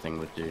damage that thing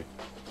would do.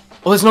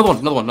 Oh, there's another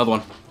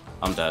one.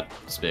 I'm dead.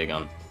 Spear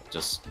gun.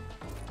 Just...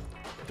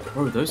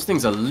 Bro, those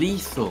things are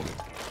lethal.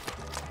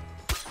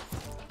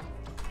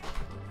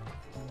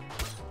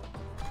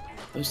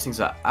 Those things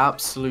are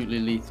absolutely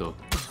lethal.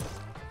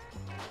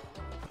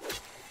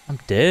 I'm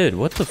dead.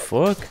 What the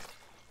fuck?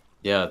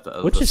 Yeah,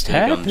 What the just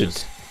spear gun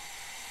happened?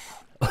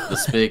 the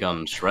spear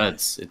gun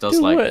shreds. It does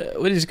Dude, like...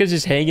 what is guys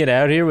just hanging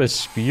out here with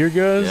spear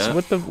guns?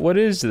 Yeah. What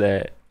is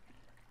that?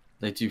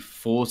 They do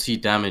 40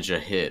 damage a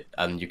hit,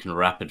 and you can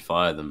rapid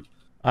fire them.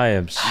 I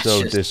am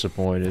so just-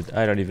 disappointed.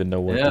 I don't even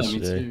know what Yeah, to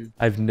me say. too.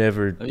 I've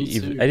never Me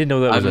even. too. I didn't know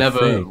that was I've a never...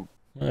 thing.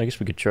 Well, I guess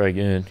we could try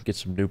again. Get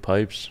some new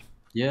pipes.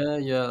 Yeah,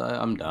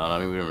 I'm down. I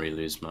mean, we don't really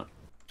lose much.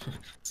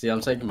 See,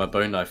 I'm taking my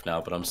bone knife now,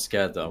 but I'm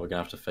scared that we're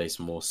gonna have to face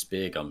more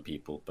spear gun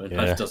people. Bone Yeah.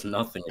 knife does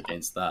nothing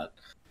against that.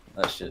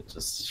 That shit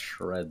just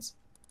shreds.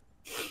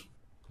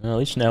 Well, at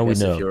least now we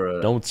Guess if know. you're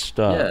a- Don't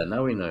stop. Yeah,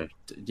 now we know.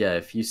 Yeah,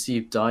 if you see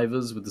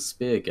divers with the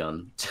spear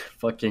gun,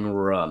 fucking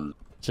run.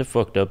 Is it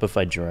fucked up if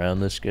I drown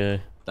this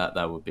guy?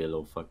 That would be a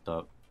little fucked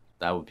up.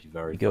 That would be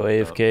very You go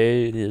fucked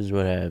AFK, it is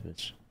what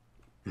happens.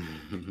 up.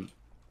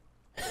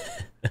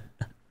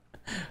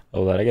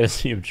 Hold on, I gotta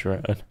see him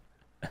drown.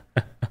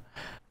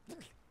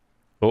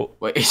 Oh,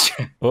 Wait.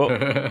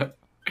 oh,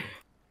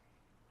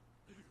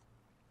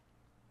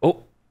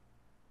 oh.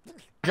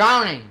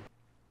 Drowning.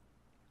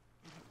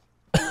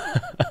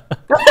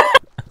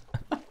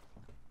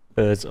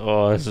 That's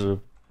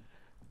awesome.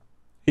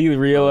 He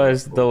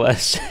realized the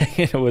last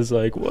second and was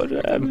like, what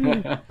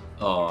happened?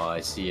 Oh, I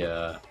see.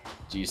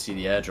 Do you see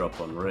the airdrop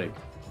on rig?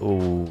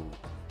 Oh,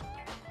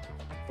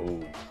 Oh,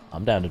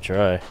 I'm down to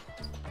try.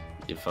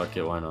 yeah, fuck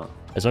it, why not?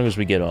 As long as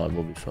we get on,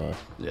 we'll be fine.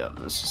 Yeah,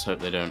 let's just hope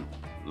they don't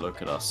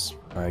look at us.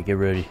 Alright, get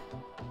ready.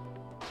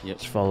 Yep.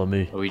 Just follow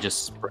me. Are we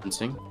just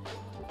sprinting?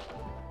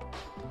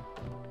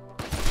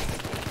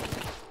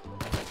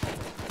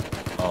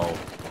 Oh,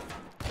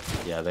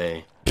 yeah,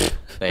 they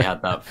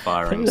had that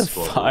firing The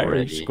squad firing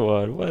ready.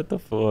 squad, what the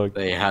fuck?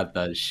 They had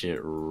that shit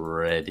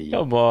ready.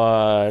 Come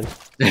on.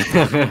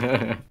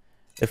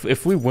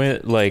 If we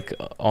went like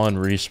on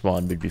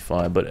respawn, we'd be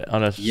fine. But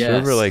on a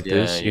server Yes, like yeah,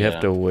 this, you have yeah.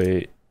 to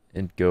wait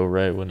and go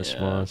right when it Yeah.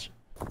 spawns.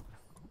 You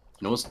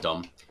know what's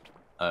dumb?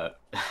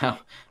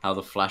 How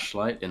the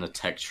flashlight in a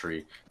tech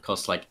tree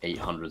costs like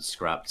 800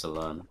 scrap to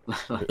learn.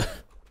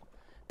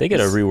 They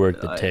gotta It's-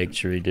 rework the I- tech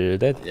tree, dude.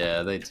 That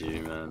Yeah, they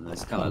do, man.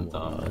 It's kind Come of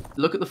dumb. on.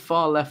 Look at the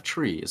far left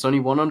tree. It's only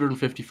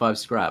 155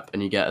 scrap,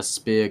 and you get a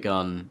spear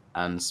gun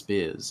and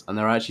spears, and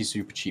they're actually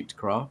super cheap to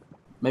craft.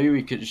 Maybe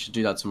we should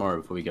do that tomorrow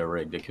before we go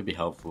rigged. It could be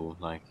helpful.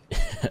 Like,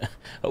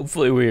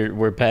 hopefully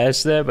we're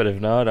past that, but if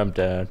not, I'm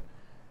down.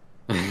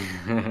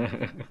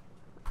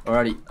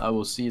 alrighty, I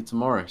will see you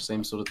tomorrow,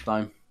 same sort of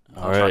time.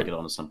 I'll try to Alright. get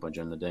on at some point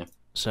during the day.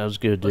 Sounds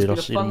good, It's dude. been I'll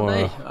a see you fun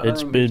tomorrow. day. I don't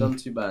think we've done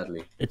too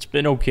badly. It's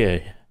been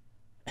okay.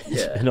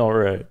 It's Yeah. been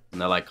alright. And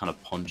they're like kind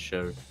of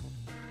poncho,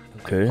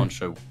 Okay.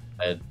 poncho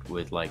head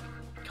with like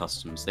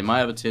customs. They might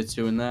have a tier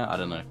 2 in there. I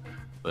don't know,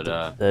 but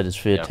That is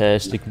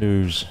fantastic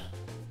news.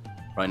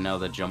 right now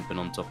they're jumping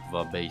on top of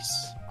our base.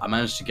 I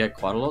managed to get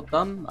quite a lot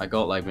done. I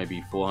got like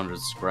maybe 400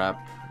 scrap,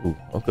 Ooh,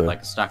 okay.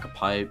 like a stack of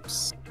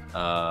pipes,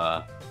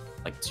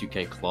 like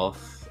 2k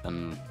cloth,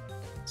 and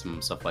some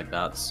stuff like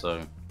that.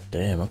 So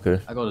Damn, okay.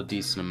 I got a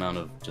decent amount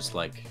of just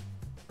like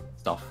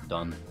stuff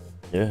done.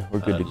 Yeah, we're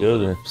good to A go lot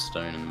then. of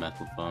stone and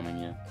metal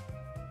farming, yeah.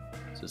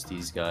 Just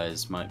these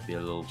guys might be a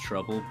little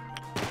trouble.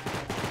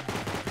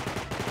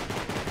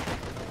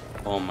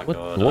 Oh my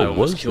god, what I almost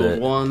was killed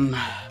that? one.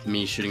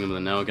 Me shooting him with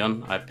a nail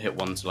gun. I hit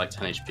one to like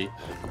 10 HP.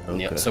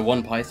 And Okay. so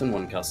one Python,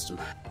 one custom.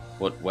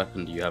 What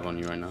weapon do you have on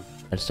you right now?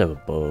 I just have a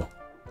bow.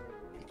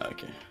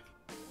 Okay.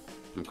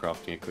 I'm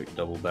crafting a quick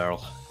double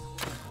barrel.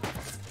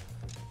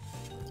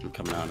 I'm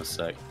coming out in a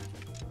sec.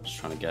 Just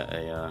trying to get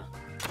a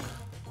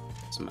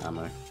some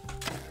ammo.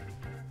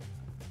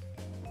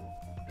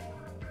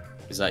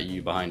 Is that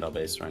you behind our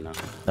base right now?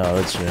 No,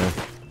 that's him.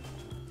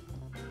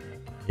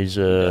 He's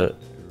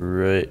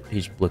right.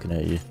 He's looking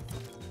at you.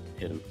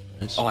 Hit him.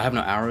 Nice. Oh, I have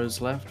no arrows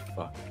left?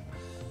 Fuck.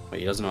 Wait,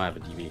 he doesn't know I have a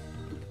DB.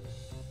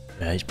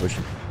 Yeah, he's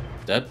pushing.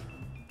 Dead?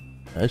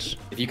 Nice.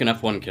 If you can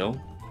F1 kill.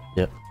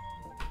 Yep.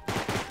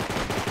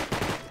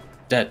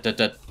 Dead, dead,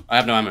 dead. I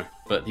have no ammo,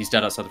 but he's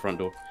dead outside the front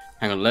door.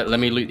 Hang on, let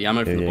me loot the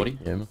ammo from the body.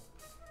 Yeah.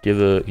 Do you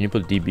have a? Can you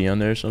put a DB on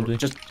there or something?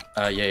 Just,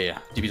 yeah.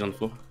 DB's on the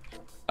floor.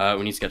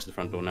 We need to get to the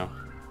front door now.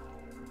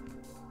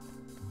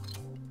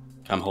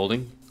 I'm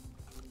holding.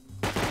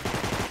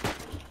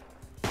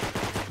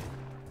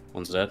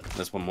 One's dead.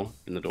 There's one more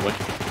in the doorway.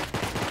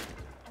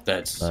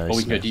 Dead. Oh,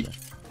 we can go deep.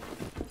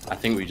 I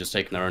think we've just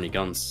taken their only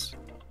guns.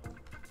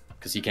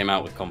 Because he came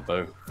out with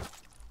compo.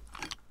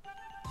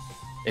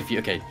 If you,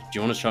 okay, do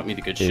you want to shot me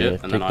the good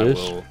shit? And then I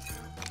will...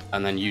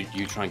 And then you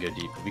try and go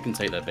deep. We can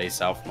take their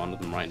base out from under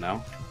them right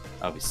now.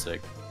 That'll be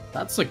sick.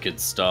 That's a good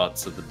start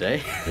to the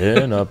day.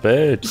 Yeah, not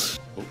bad.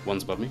 Oh,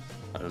 one's above me.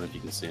 I don't know if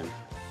you can see him.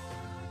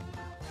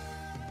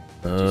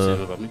 Do you see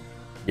him above me?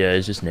 Yeah,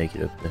 he's just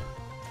naked up there.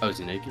 Oh, is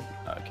he naked?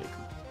 Oh, okay,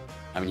 cool.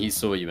 I mean, he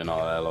saw you in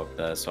our airlock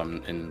there, so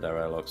I'm in their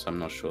airlock, so I'm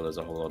not sure there's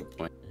a whole lot of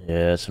point.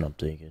 Yeah, that's what I'm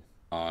thinking.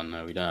 Oh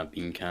no, we don't have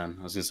bean can.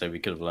 I was gonna say we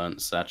could have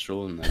learnt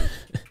satchel, and then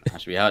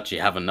we actually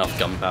have enough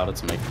gunpowder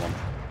to make one.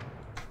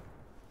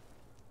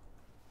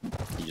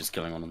 You're just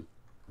killing on them.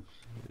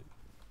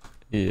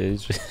 Yeah,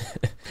 he's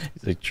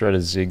like trying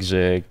to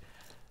zigzag.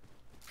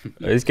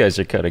 These guys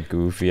are kind of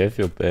goofy. I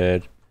feel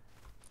bad.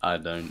 I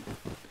don't.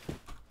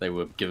 They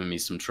were giving me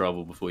some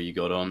trouble before you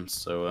got on,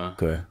 so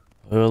Okay.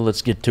 Well,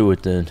 let's get to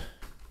it then.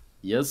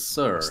 Yes,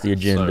 sir. What's the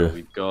agenda? So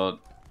we've got.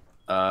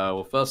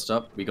 Well, first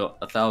up, we got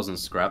 1,000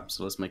 scrap,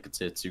 so let's make a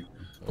tier 2.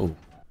 Oh.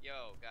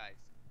 Yo, guys,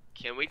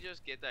 can we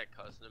just get that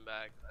custom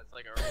back? That's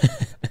like our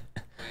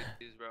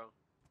please, bro.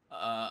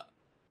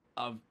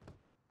 I've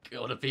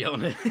gotta be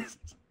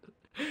honest.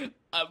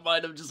 I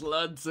might have just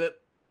learned it.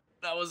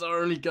 That was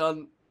our only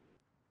gun.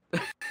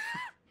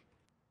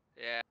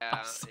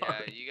 Yeah,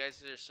 sorry. yeah, you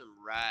guys are some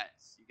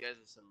rats. You guys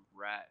are some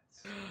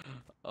rats.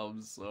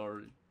 I'm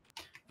sorry.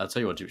 I'll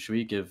tell you what, should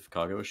we give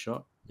cargo a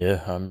shot?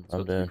 Yeah, I'm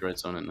down.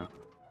 Great on it now.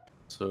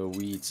 So are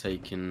we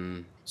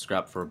taking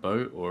scrap for a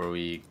boat, or are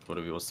we,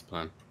 what's the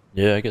plan?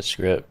 Yeah, I got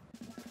scrap.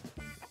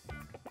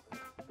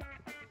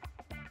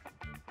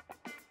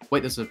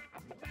 Wait, there's a...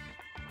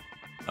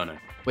 Oh no.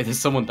 Wait, there's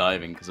someone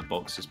diving because a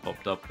box just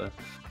popped up there.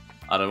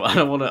 I don't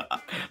want to...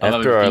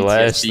 After our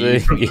last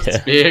thing, yeah.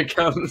 Spear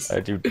guns. I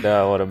do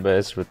not want to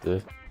mess with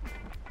the...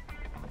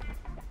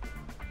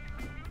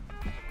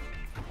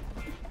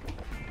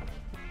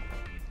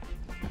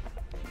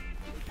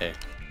 Okay.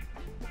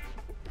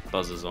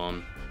 Buzzer's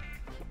on.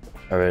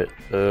 Alright,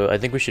 I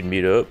think we should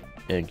meet up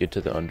and get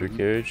to the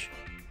undercarriage.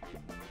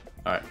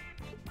 Alright.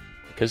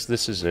 Because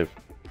this is the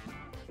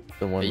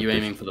one... Are you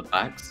aiming for the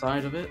back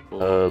side of it?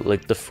 Or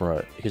like the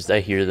front. Because I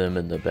hear them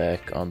in the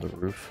back on the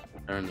roof.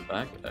 they're in the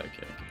back?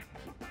 Okay.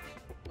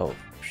 Oh,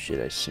 shit,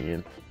 I see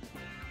him.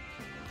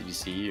 Did you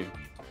see you?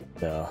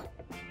 No.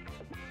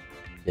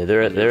 Yeah,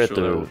 they're at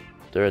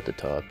the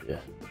top, yeah.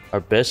 Our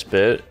best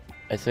bet,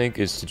 I think,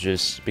 is to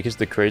just... Because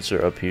the crates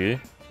are up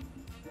here,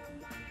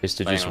 is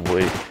to just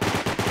wait.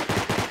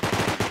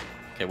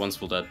 Okay, one's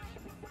full dead.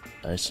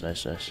 Nice,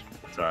 nice, nice.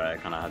 Sorry, I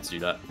kind of had to do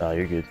that. Nah,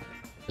 you're good.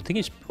 I think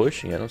he's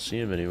pushing. I don't see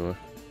him anymore.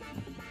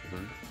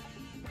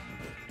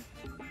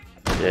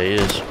 Yeah, he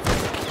is.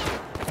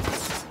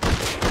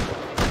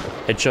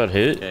 Headshot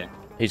hit. Okay.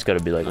 He's got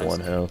to be like Nice. 1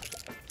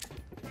 health.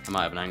 I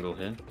might have an angle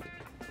here.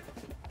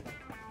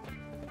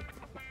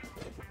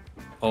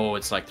 Oh,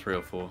 it's like 3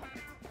 or 4.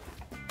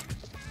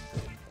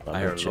 I'm I gonna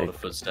heard a check. lot of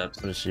footsteps.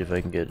 I'm gonna see if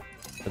I can get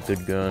a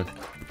good gun.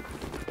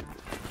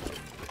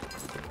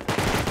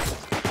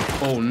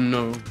 Oh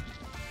no.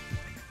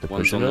 They're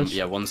One's pushing on, us?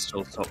 yeah, one's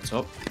still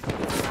top.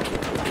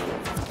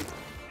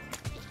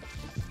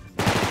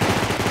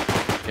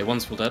 Okay,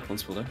 one's full dead.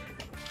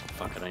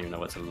 Fuck, I don't even know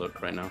where to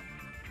look right now.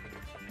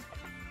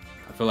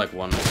 I feel like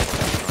one.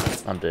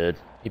 I'm dead.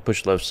 He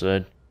pushed left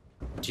side.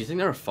 Do you think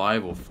there are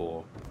 5 or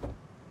 4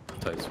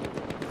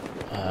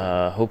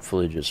 total?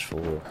 Hopefully just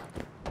 4.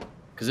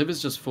 Because if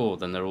it's just 4,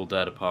 then they're all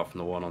dead apart from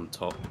the one on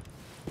top.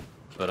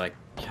 But I...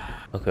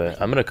 Okay,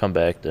 I'm gonna come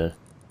back there.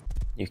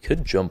 You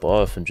could jump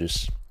off and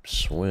just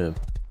swim.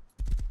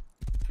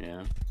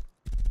 Yeah.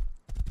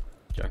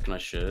 Do you reckon I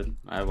should?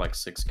 I have like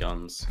 6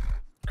 guns.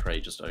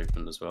 Crate just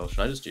opened as well. Should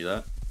I just do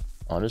that?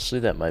 Honestly,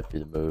 that might be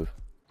the move.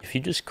 If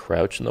you just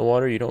crouch in the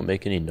water, you don't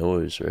make any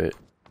noise, right?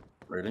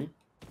 Really?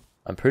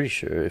 I'm pretty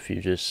sure if you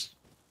just...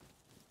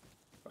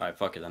 Alright,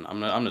 fuck it then. I'm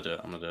gonna do it.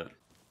 I'm gonna do it.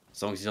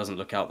 As long as he doesn't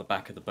look out the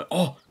back of the boat.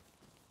 Oh!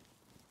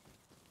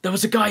 There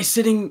was a guy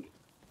sitting...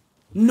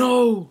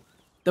 No!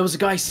 There was a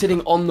guy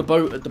sitting on the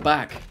boat at the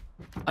back.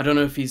 I don't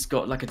know if he's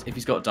got like if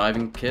he's got a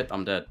diving kit.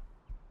 I'm dead.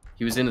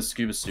 He was in a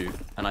scuba suit,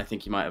 and I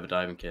think he might have a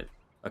diving kit.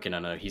 Okay,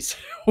 no, he's...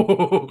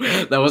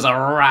 There was a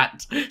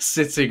rat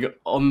sitting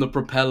on the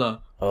propeller.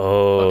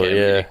 Oh,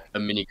 Okay, yeah. a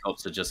mini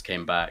copter just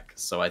came back,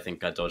 so I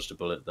think I dodged a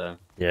bullet there.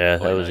 Yeah,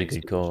 Oh, that no, was a he's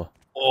good good. call.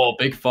 Oh,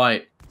 big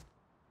fight.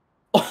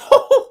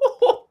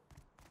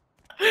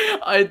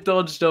 I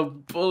dodged a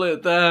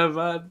bullet there,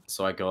 man.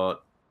 So I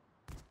got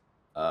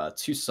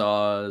 2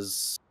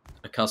 SARS,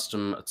 a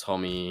custom, a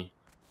Tommy,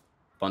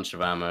 bunch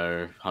of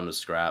ammo, 100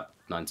 scrap,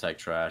 9 tech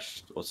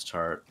trash, auto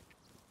turret,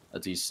 a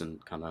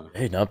decent kind of...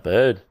 Hey, not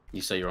bad.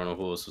 You say you're on a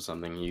horse or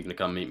something, you're gonna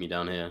come meet me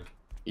down here.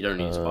 You don't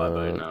need to buy a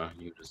boat now.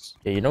 You can just...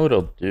 Yeah, you know what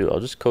I'll do? I'll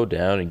just go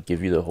down and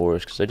give you the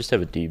horse, because I just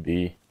have a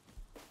DB.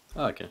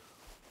 Oh, okay.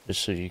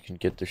 Just so you can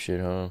get the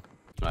shit home.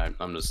 Alright,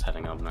 I'm just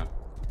heading up now.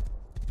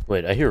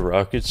 Wait, I hear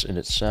rockets, and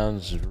it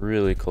sounds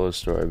really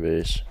close to our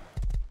base.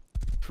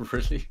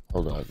 Really?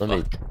 Hold on, let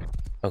me...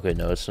 Okay,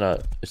 no, it's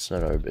not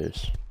our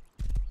base.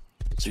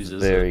 It's Whose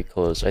is very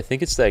close. I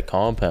think it's that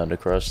compound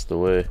across the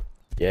way.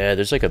 Yeah,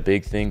 there's like a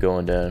big thing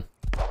going down.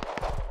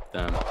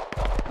 Damn.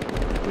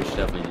 We should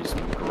definitely do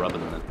some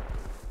grubbing then.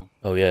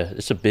 Oh yeah,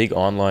 it's a big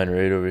online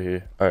raid over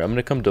here. Alright, I'm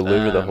gonna come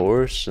deliver the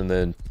horse, and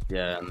then...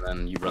 Yeah, and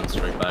then you run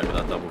straight back with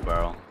that double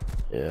barrel.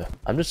 Yeah,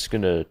 I'm just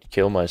gonna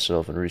kill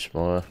myself and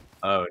respawn.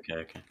 Oh,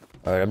 okay.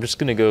 Alright, I'm just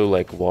gonna go,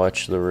 like,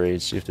 watch the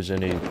raid, see if there's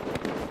any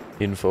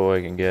info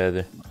I can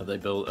gather. Have they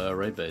built a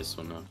raid base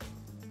or not?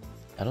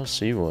 I don't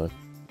see one.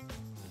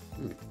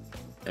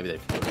 Maybe they...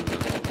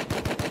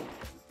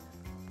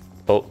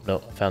 Oh, no,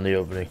 I found the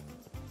opening.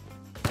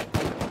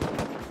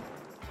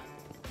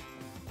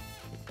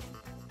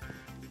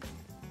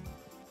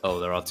 Oh,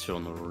 there are 2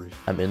 on the roof.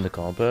 I'm in the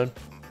compound?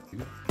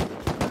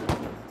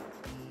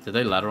 Did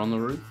they ladder on the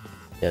roof?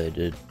 Yeah, they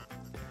did.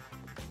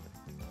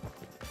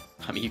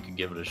 I mean, you could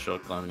give it a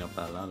shot climbing up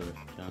that ladder if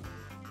you can.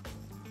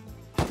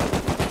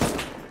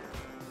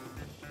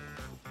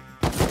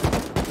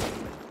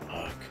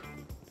 Fuck.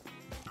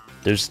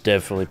 There's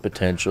definitely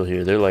potential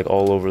here. They're like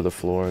all over the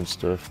floor and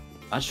stuff.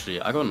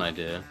 Actually, I got an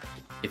idea.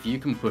 If you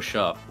can push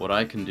up, what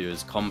I can do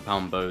is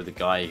compound bow the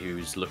guy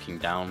who's looking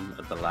down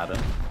at the ladder.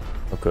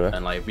 Okay.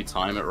 And like, if we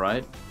time it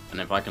right,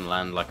 and if I can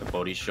land like a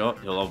body shot,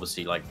 he'll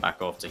obviously like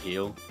back off to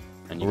heal.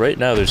 And you Right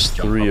now there's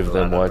jump 3 up of the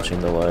them ladder, watching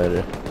the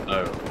ladder.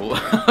 Oh,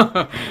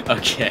 well,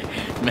 okay.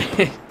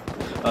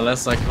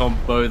 Unless I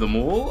combo them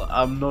all,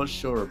 I'm not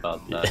sure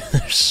about that.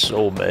 There's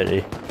so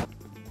many.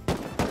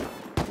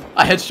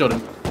 I headshot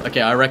him.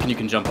 Okay, I reckon you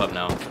can jump up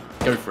now.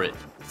 Go for it.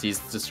 He's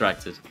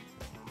distracted.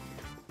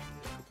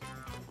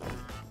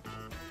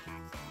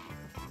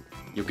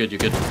 You're good, you're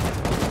good.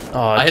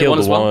 Oh, I hit killed one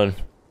as well. one.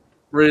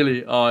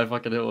 Really? Oh, if I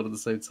could hit one at the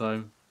same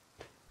time.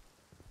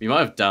 We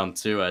might have downed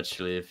 2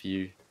 actually if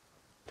you...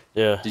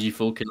 Yeah. Did you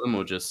full kill him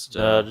or just...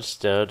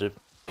 Just downed it.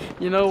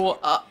 You know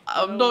what?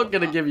 I'm not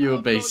gonna give you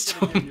a base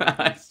on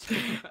that.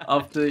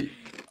 After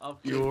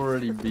you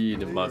already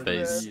been in my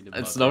base.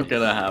 It's not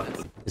gonna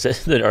happen. Is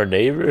that our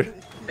neighbor?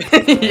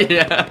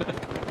 Yeah.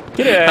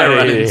 Get I out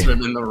ran of into here.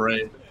 him in the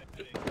rain.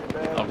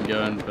 I'm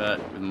going back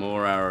with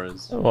more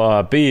arrows. Come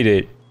on, beat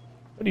it.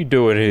 What are you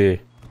doing here?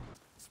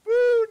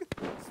 Spoon!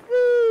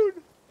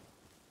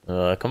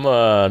 Come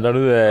on, none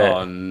of that.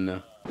 Oh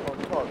no. Oh,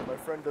 talk. My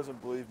friend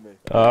doesn't believe me.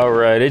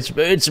 Alright,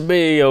 it's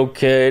me,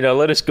 okay? Now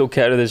let us go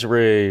counter this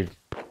raid.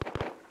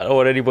 I don't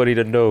want anybody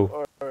to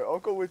know. Alright, I'll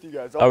go with you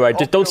guys. Alright,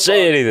 just don't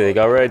say anything,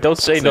 alright? Don't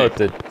say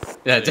That's it.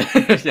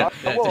 nothing. Yeah,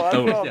 I won't, I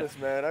don't- promise,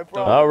 man. I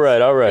promise.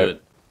 Alright, alright.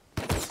 Good.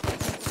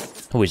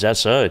 Oh, he's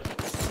outside.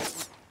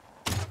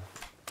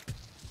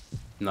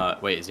 No,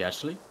 wait, is he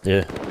actually?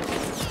 Yeah.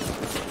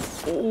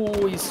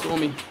 Oh, he saw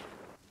me.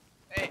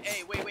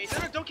 Hey, wait.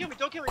 No, don't kill me,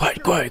 don't kill me.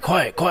 Quiet.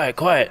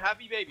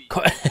 Happy baby.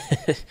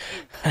 Quiet.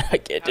 I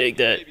can't take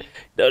that. Baby.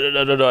 No,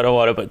 I don't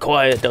want it, but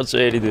quiet. Don't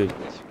say anything.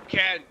 Yes, you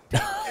can.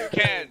 You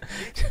can.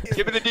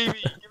 Give me the DB. Give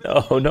me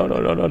No. Give me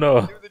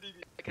the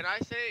DB. Can I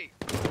say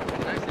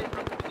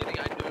from the beginning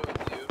I knew it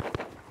was you?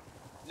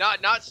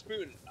 Not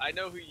Spoon. I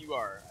know who you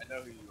are.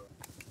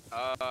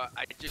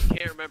 I just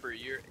can't remember.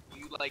 You're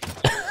a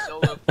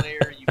solo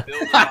player. You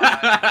build a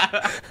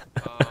lot.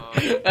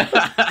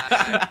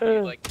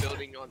 You like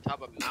building on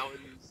top of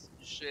mountains,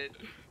 and shit.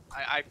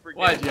 I forget.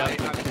 Why'd you have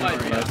to I'm do sorry,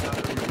 that? I'm not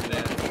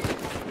understand.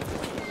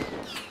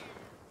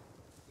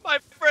 My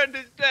friend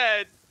is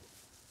dead.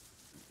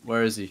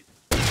 Where is he?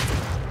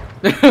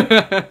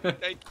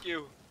 Thank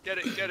you. Get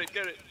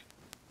it.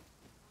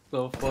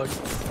 The fuck?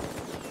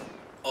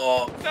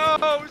 Oh,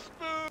 No,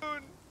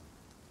 Spoon.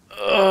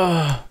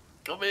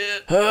 come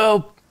here.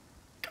 Help!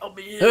 Come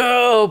here.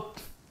 Help!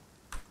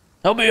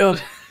 Help me up!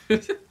 I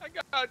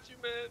got you,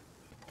 man.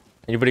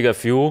 Anybody got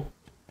fuel?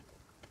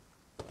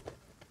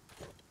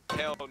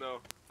 Hell no.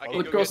 I I'll can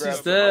go go Cross get is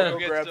some. there. I'll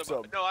go I'll grab get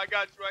some. No, I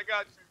got you.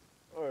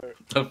 Alright.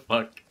 The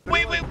fuck?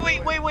 Wait.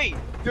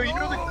 Dude, you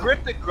know the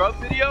Grip the Grub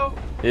video?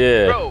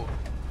 Yeah. Bro,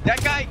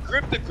 that guy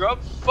Grip the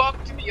Grub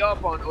fucked me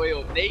up on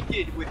oil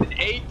naked with an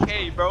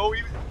AK, bro.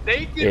 He was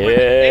naked with an AK,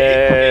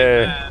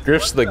 Yeah. man.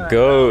 Griff's What the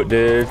goat,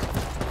 dude.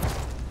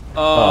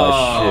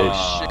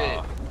 Oh,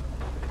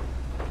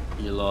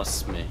 Shit. You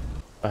lost me.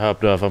 I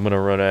hopped off. I'm gonna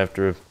run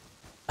after him.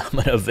 I'm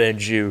gonna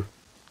avenge you.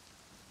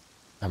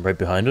 I'm right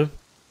behind him.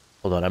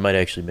 Hold on, I might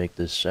actually make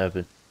this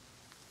happen.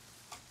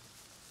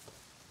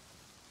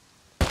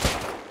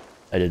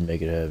 I didn't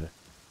make it happen.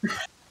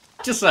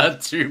 Just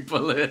had 2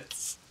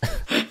 bullets.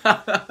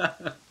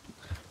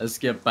 Let's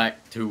get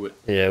back to it.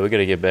 Yeah, we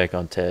gotta get back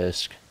on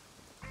task.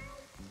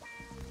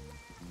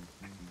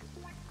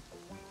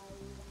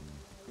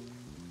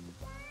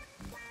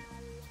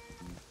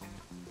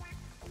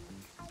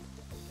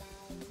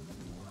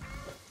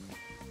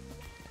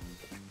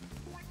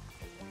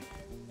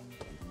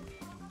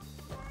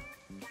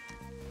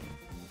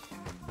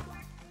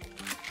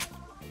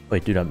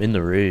 Wait, dude, I'm in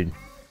the raid.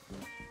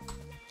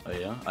 Oh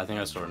yeah? I think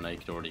I saw a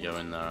naked already go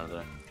in there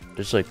though.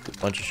 There's like a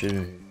bunch of shit in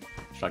here.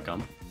 Should I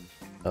come?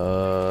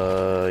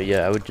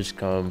 Yeah, I would just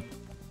come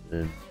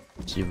and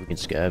see if we can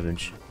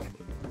scavenge.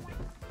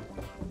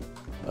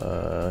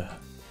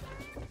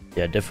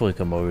 Yeah, definitely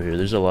come over here.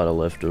 There's a lot of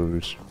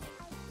leftovers.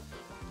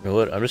 You know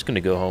what? I'm just gonna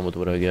go home with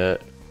what I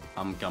got.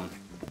 I'm coming.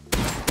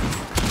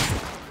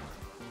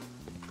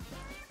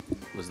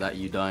 Was that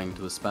you dying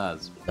to a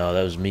spaz? No,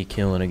 that was me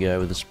killing a guy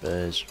with a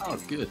spaz. Oh,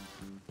 good.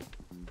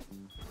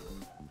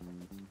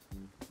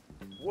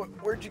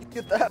 Where'd you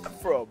get that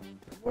from?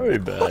 Don't worry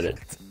about it.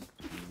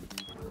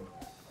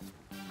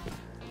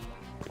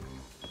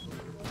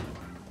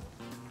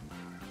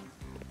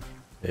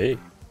 Hey,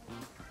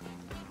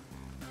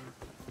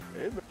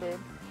 Hey man,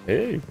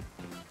 hey.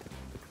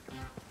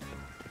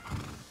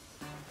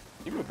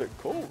 you're a bit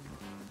cold.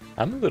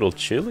 I'm a little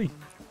chilly.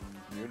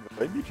 You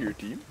invite me to your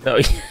team? No,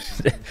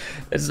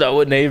 that's not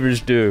what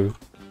neighbors do.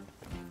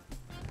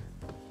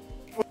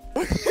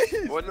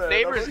 When Man,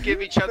 neighbors I'm a give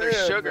huge each other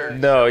fan, sugar. man.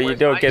 No, you Where's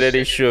don't my get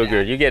any sugar,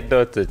 sugar. Dad? You get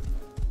nothing.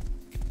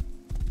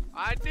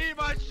 I need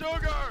my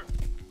sugar!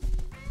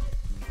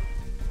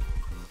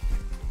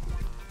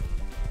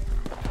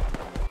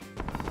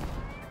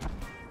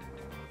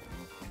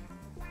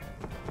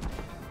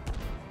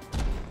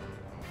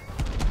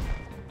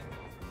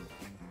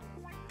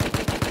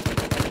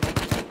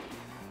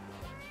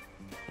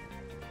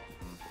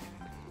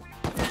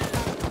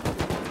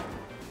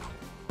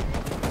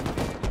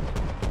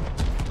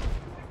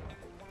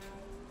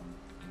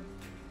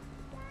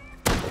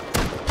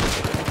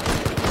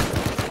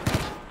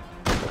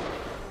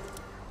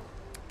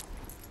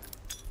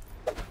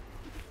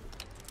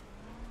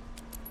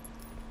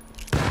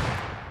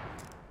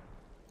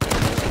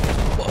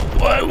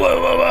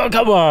 Whoa,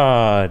 come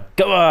on!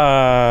 Come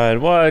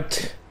on!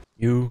 What?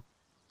 You,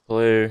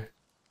 player,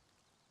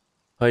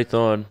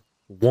 Python,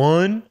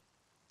 1?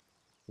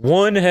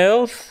 1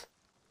 health?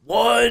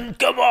 1?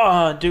 Come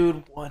on,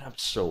 dude! 1, I'm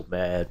so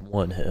mad.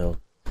 1 health.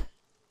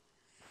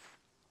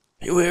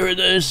 You hearing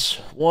this?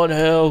 1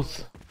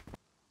 health.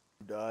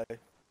 Die.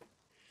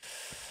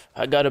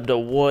 I got him to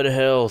 1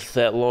 health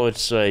at launch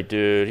site,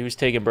 dude. He was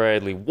taking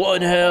Bradley.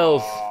 1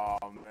 health!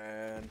 Oh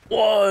man.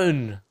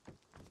 1!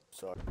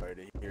 Sorry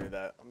to hear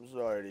that. I'm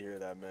sorry to hear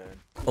that, man.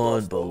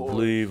 Lost the horse.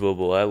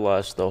 Unbelievable. I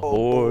lost the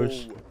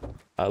horse. Oh,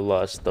 I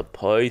lost the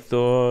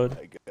python.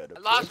 I got I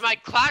lost my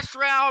Clash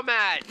Royale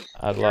match!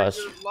 I lost.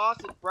 Your loss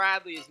at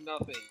Bradley is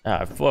nothing.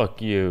 Ah,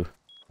 fuck you.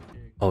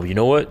 Oh, you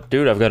know what?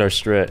 Dude, I've got our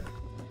strat.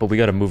 But we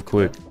gotta move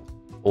quick.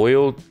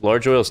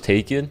 Large oil's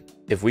taken.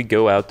 If we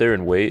go out there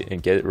and wait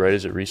and get it right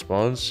as it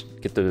respawns,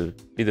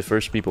 be the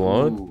first people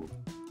on. Ooh.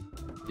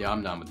 Yeah,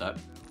 I'm down with that.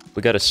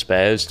 We got a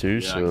spaz too,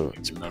 Yeah, I so can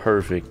it's keep them up.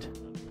 perfect.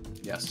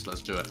 Yes,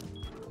 let's do it.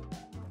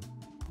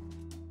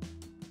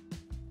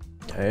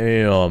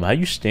 Damn, how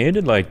you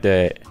standing like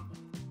that?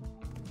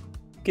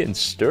 Getting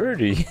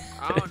sturdy.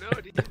 I don't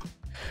know, dude.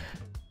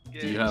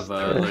 Do you have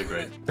low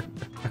grade?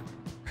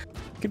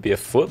 Could be a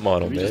foot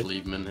model, Can we man. just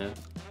leave him in here?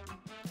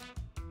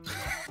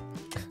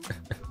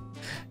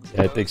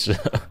 Yeah, I think so.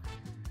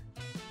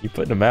 You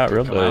putting them out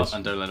real Come nice. out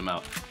and don't let him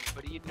out.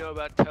 What do you know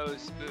about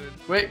Toes Spoon?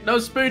 Wait, no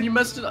spoon, you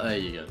messed it up. There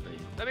you go.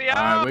 Let me out!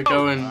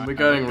 Alright, we're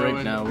going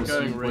right now. We'll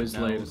see you boys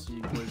later.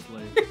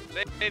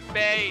 Let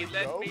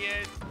me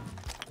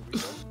in.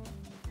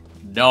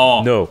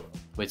 No. No.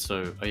 Wait,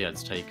 so oh yeah,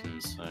 it's taken.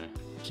 So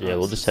Yeah,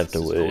 we'll just have to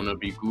this is wait. Gonna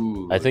be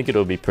good. I think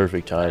it'll be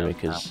perfect timing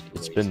because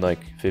it's been like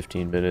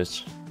 15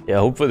 minutes. Yeah,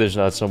 hopefully there's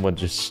not someone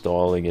just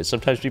stalling it.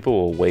 Sometimes people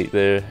will wait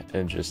there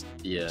and just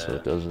Yeah. so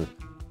it doesn't.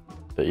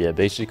 But yeah,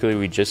 basically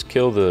we just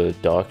kill the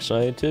dock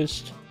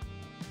scientist.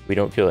 We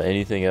don't kill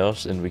anything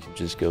else, and we can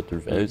just go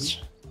through vents.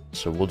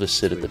 So we'll just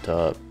sit at the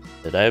top.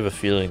 And I have a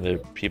feeling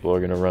that people are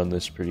gonna run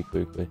this pretty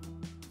quickly.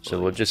 So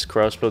we'll just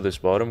crossbow this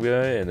bottom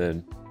guy and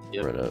then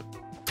Yep. run up.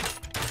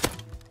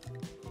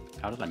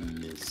 How did I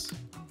miss?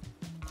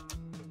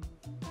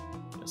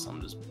 Guess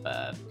I'm just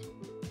bad.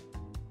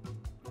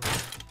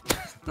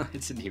 I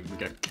didn't even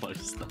go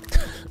close though.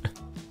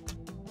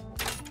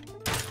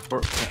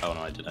 Oh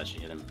no, I did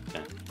actually hit him.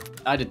 Okay.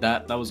 I did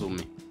that. That was all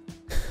me.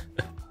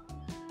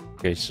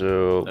 Okay,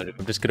 so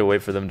I'm just gonna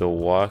wait for them to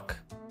walk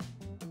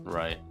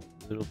Right.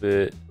 a little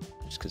bit,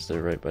 just because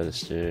they're right by the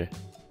stair.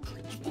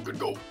 Fucking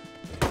go.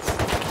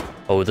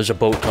 Oh, there's a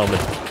boat coming.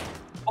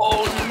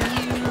 Oh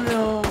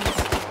no!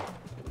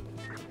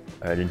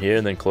 Alright, in here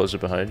and then close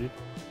it behind you.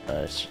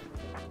 Nice.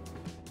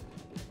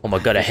 Oh my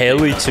god, a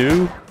heli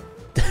too?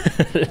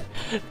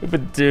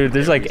 But dude,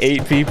 there's like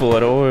 8 people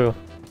at oil.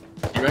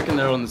 You reckon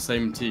they're on the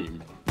same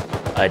team?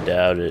 I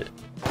doubt it.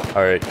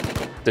 Alright,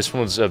 this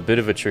one's a bit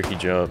of a tricky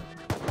jump.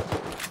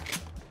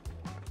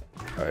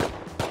 Alright.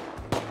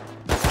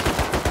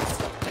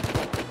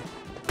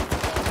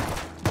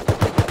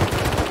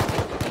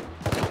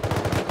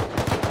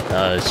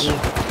 Nice.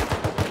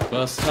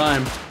 First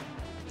time.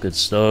 Good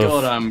stuff.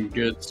 God, I'm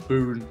good.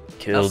 Spoon.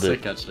 Killed That's it.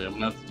 sick, actually. I'm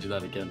gonna have to do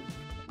that again.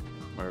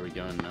 Where are we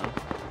going now?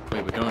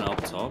 Wait, we're going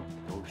up top?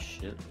 Oh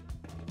shit.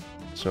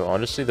 So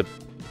honestly,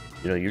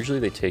 usually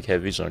they take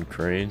heavies on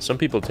crane. Some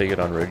people take it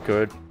on red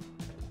card.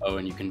 Oh,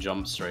 and you can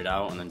jump straight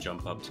out and then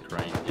jump up to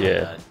crane.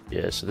 Yeah.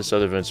 So this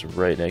other vent's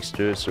right next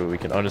to it, so we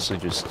can honestly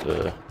just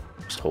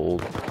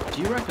hold.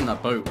 Do you reckon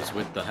that boat was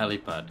with the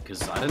helipad?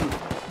 Because I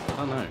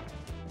don't know.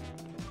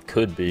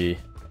 Could be.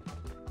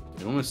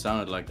 It almost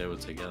sounded like they were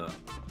together.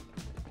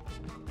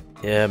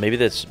 Yeah, maybe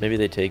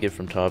they take it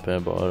from top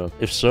and bottom.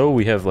 If so,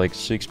 we have like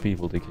 6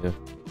 people to kill.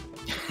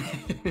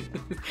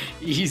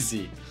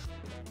 Easy.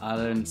 I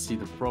don't see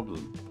the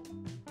problem.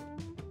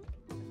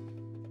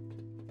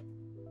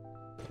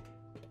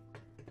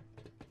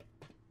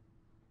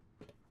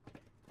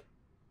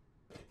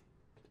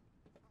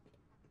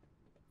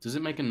 Does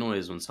it make a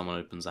noise when someone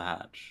opens a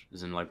hatch?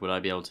 As in, like, would I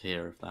be able to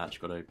hear if the hatch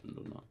got opened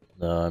or not?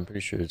 No, I'm pretty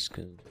sure it's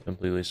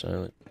completely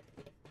silent.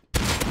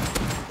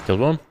 Killed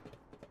one?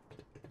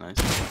 Nice.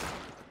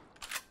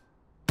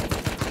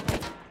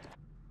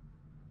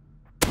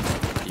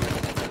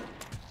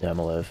 Yeah, I'm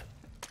alive.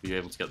 Were you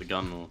able to get the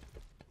gun or?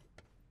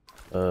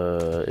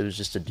 It was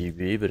just a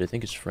DB, but I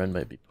think his friend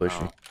might be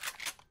pushing.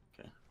 Oh.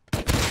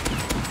 Okay.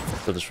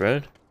 Killed his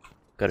friend?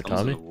 Got a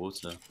Someone's in Tommy? the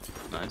water.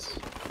 Nice.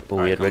 Oh,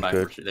 Alright, we had come red back,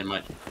 card. retreat. They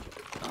might.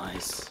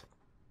 Nice.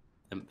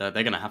 They're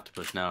gonna have to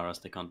push now, or else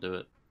they can't do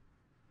it.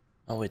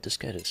 Oh wait, this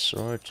guy has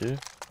sword too.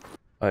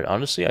 Alright,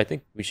 honestly, I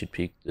think we should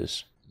peek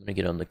this. I'm gonna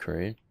get on the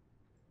crane.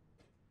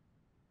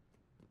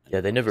 Yeah,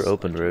 they never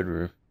opened red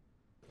room.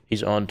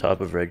 He's on top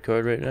of red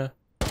card right now.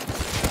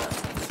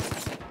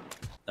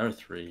 There are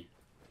 3.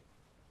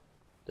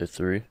 They're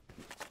 3.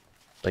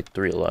 Like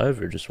 3 alive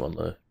or just 1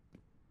 left?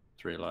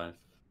 3 alive.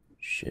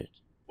 Shit.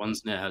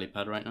 One's near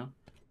helipad right now.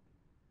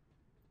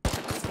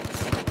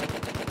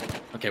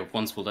 Okay,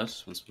 one's full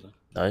death. One's full death.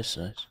 Nice.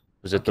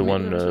 Was it Okay, the maybe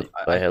one there was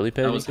by I- helipad?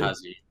 That you was killed?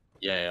 Hazzy.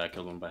 Yeah, I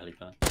killed one by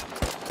helipad.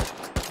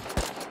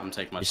 I'm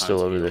taking my He's time. still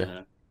to over heal there.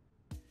 here.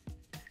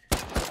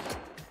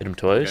 Hit him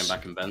Going twice.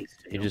 back and bend.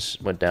 He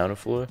just went down a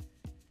floor.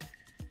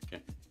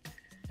 Okay.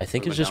 I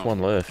think Wait, it's we're just down.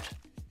 1 left.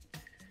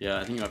 Yeah,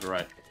 I think you have it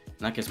right. In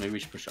that case, maybe we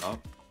should push it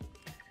up.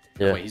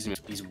 Yeah. Wait, he's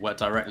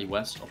directly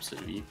west, opposite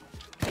of you.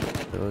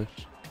 Nice.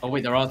 Oh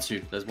wait, there are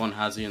 2. There's one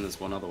Hazzy and there's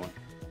one other one.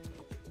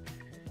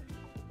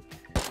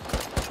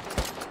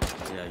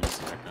 Yeah, you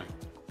see that guy.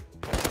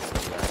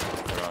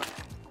 There are.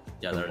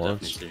 Yeah, there are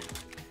Once. definitely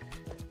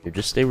 2. You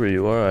just stay where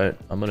you are.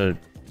 I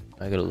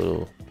got a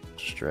little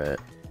strat.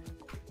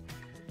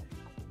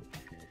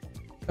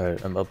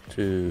 Alright, I'm up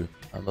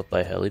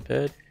by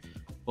helipad.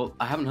 Well,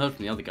 I haven't heard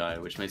from the other guy,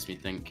 which makes me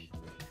think.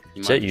 He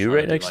Is might that be you trying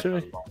right to do, next like, to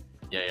a me? long-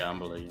 Yeah, I'm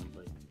below you.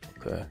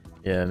 Okay.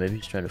 Yeah, maybe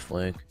he's trying to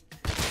flank.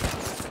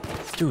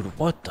 Dude,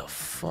 what the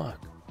fuck?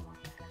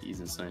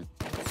 He's insane.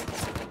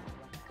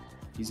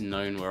 He's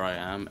known where I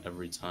am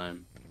every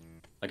time.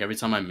 Like every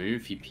time I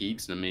move, he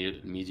peeks and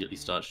immediately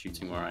starts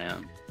shooting where I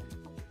am.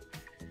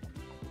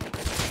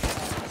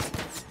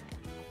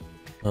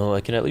 Well,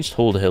 I can at least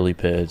hold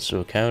helipad,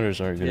 so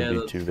counters aren't gonna Yeah, be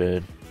that's- too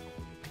bad.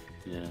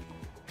 Yeah.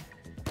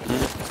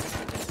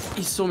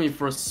 He saw me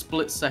for a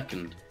split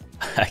second.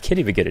 I can't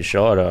even get a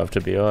shot off,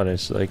 to be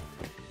honest. Like,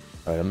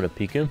 alright, I'm gonna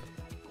peek him.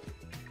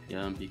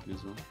 Yeah, I'm peeking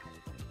as well.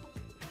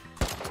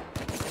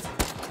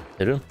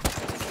 Hit him.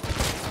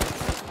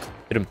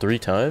 Hit him 3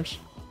 times.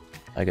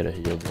 I gotta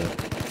heal him.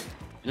 Hit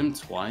him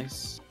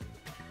twice.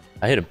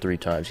 I hit him 3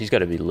 times. He's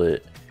gotta be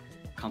lit.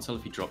 Can't tell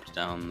if he dropped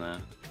down there.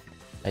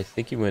 I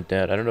think he went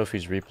down. I don't know if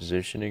he's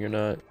repositioning or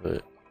not,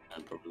 but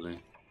Yeah, probably.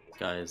 This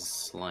guy is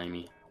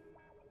slimy.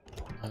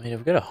 I mean,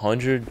 I've got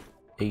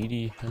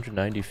 180,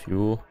 190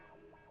 fuel.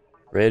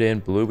 Red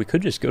and blue. We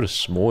could just go to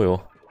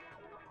Smoil.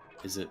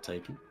 Is it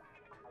taken?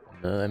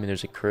 No, I mean,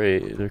 there's a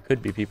crate. There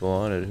could be people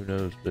on it. Who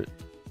knows? But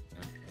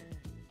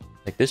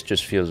like, this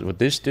just feels with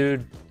this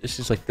dude. This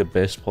is like the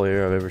best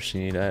player I've ever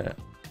seen. I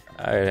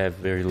have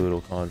very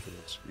little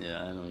confidence.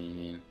 Yeah, I know what you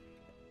mean.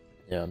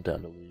 Yeah, I'm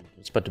down to leave.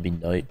 It's about to be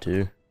night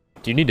too.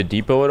 Do you need a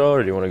depot at all,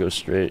 or do you want to go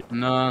straight?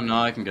 No,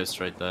 I can go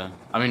straight there.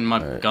 I mean, my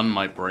Alright. gun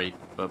might break,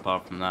 but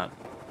apart from that.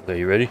 Okay,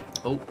 you ready?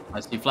 Oh,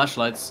 I see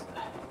flashlights.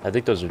 I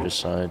think those are just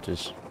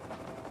scientists.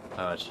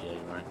 Oh, actually, yeah,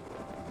 you're right.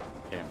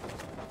 Okay.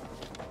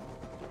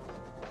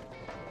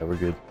 Yeah, we're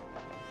good.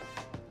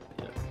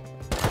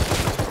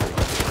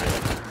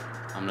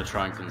 I'm gonna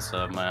try and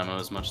conserve my ammo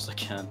as much as I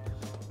can.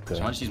 Okay.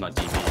 So I might use my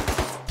DB.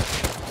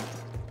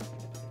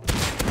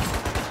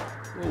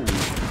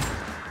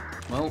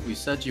 Ooh. Well, we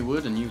said you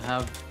would, and you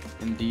have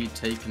indeed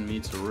taken me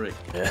to Rick.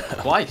 Yeah.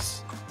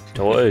 Twice!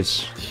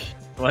 Twice.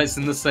 Twice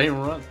in the same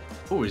run.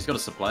 Oh, he's got a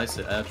supply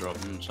set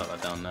airdrop. I'm gonna shut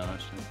that down now,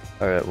 actually.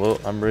 Alright, well,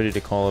 I'm ready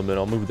to call him in.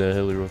 I'll move that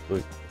heli real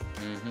quick.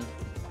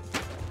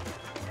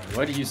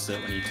 Where do you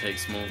sit when you take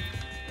small?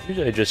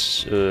 Usually I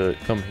just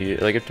come here.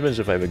 Like, it depends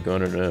if I have a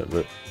gun or not,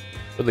 but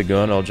with the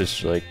gun, I'll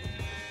just, like,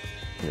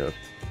 you know,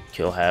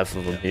 kill half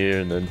of them here,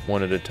 and then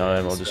one at a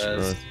time, I'll just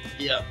run.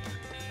 Yeah.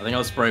 I think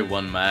I'll spray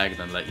one mag,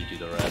 then let you do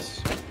the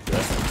rest.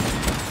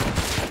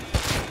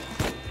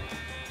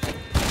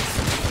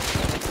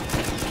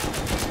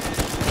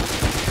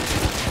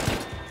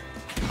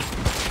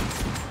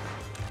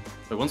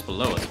 Wait, one's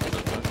below us. What the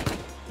fuck?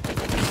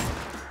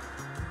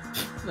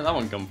 Where did that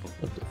one come from?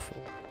 What the fuck?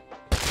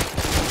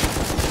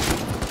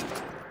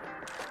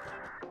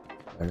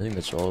 I think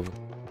that's all of them.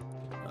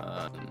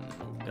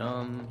 No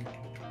gun.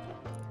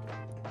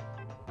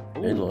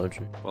 Mid Ooh.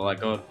 launcher. Well, I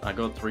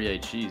got 3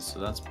 HEs, so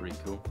that's pretty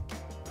cool.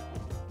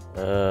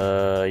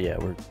 Yeah,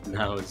 we're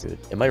Now it's good.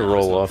 It might no, it's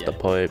roll not off the yet.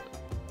 pipe.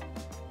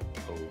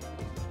 Oh.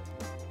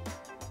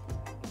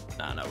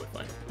 Nah, no, we're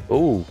fine.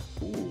 Oh,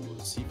 Ooh,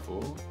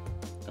 C4.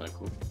 Kinda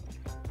cool.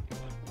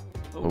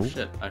 Oh Oh.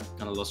 shit, I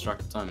kinda lost track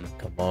of time.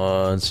 come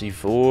on,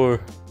 C4.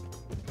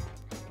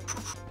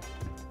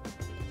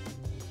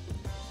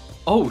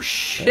 Oh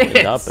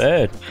shit! Not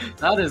bad.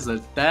 That is a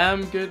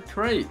damn good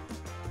crate.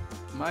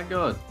 My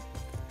god.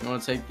 You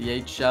wanna take the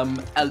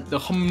the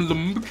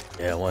humlumb?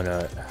 Yeah, why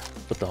not?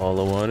 Put the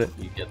hollow on it.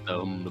 You get the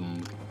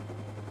humlumb.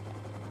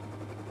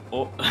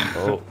 Oh.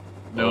 Oh.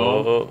 No.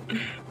 Oh.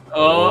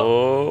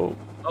 Oh. Oh.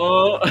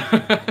 Oh.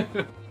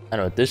 I don't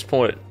know, at this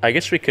point, I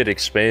guess we could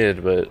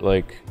expand, but,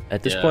 like,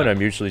 at this Yeah. point,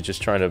 I'm usually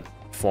just trying to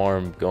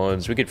farm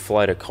guns. We could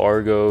fly to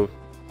cargo.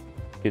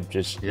 We could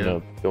just, you Yeah.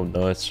 know, go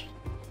nuts.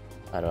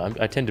 I don't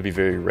know, I tend to be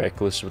very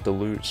reckless with the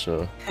loot,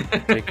 so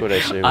take what I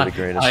say with a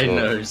grain of I salt.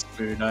 know,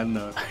 Spoon, I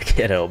know. I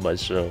can't help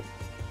myself.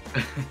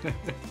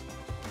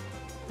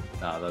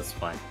 Nah, that's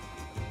fine.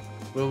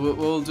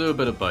 We'll do a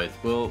bit of both.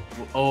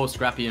 Oh,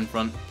 Scrappy in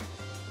front.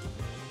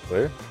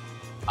 Where?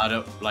 I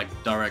don't like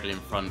directly in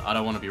front. I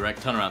don't want to be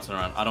turn around.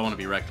 I don't want to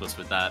be reckless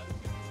with that.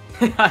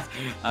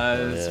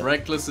 As Yeah.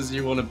 reckless as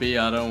you want to be,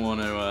 I don't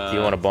want to. Do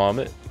you want to bomb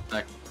it?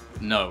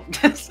 No.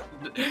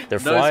 They're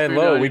flying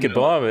low. We could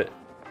bomb it.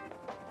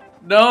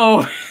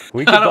 No.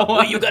 We I could don't bomb.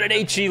 want You got an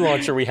HE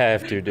launcher. We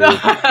have to, dude. You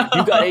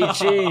got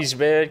HEs,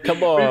 man. Come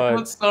We on.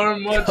 put so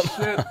much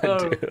shit on,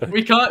 though. dude.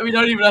 We can't. We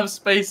don't even have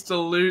space to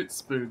loot,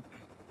 Spoon.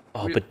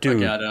 Oh, but dude,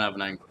 Okay, I don't have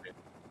an angle.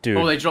 dude.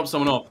 Oh, they dropped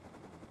someone off.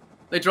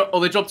 They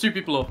dropped 2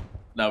 people off.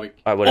 Now we.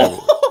 Alright, whatever.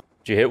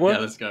 Did you hit one? Yeah,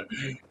 let's go.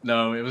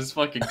 No, it was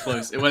fucking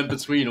close. It went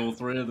between all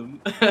 3 of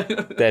them.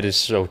 That is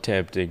so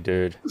tempting,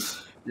 dude.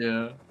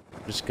 Yeah.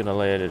 Just gonna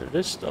land it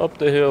just up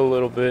the hill a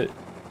little bit.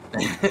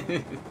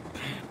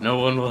 No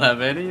one will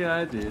have any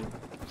idea.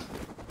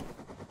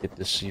 Get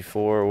the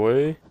C4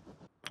 away.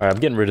 Alright, I'm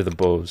getting rid of the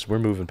bows. We're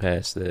moving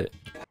past that.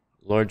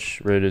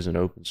 Large red isn't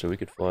open, so we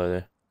could fly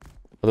there.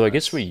 Although I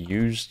guess we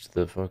used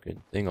the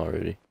fucking thing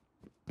already.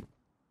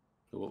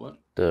 What?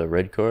 The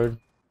red card.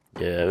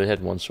 Yeah, we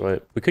had one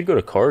swipe. We could go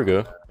to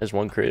cargo. There's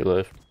one crate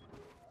left.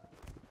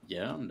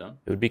 Yeah, I'm done.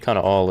 It would be kind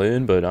of all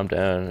in, but I'm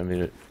down. I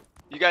mean,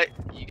 You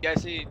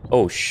guys see?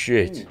 oh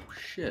shit. Ooh,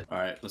 shit.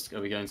 Alright, let's go.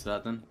 Are we going to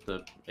that then?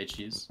 The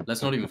HEs?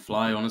 Let's not even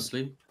fly,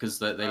 honestly, because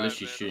they're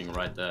literally shooting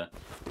right there.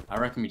 I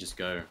reckon we just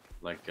go.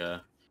 Like,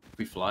 if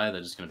we fly,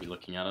 they're just going to be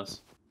looking at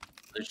us.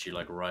 Literally,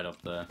 like, right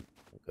up there.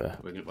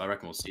 Okay. I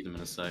reckon we'll see them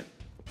in a sec.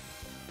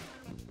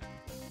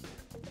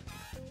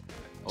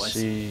 Oh, I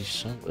See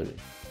somebody.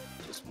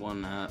 Just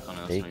one hat. Oh no,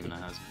 that's Take not even a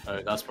hazard.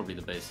 Oh, that's probably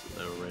the base that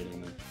they were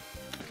raiding then.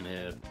 I can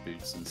hear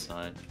boots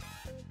inside.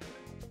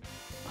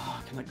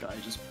 Oh, can that guy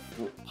just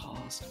walk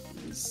past,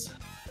 please?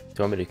 Do you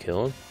want me to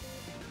kill him?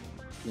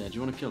 Yeah, do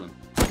you want to kill him?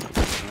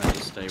 Alright,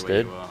 just stay He's where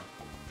dead. you are.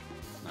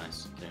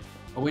 Nice, okay.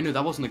 Oh wait, no,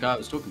 that wasn't the guy I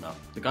was talking about.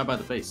 The guy by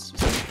the base.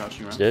 Was he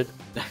crouching around? Dead?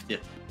 Yeah,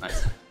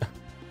 nice.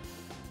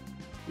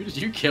 Who did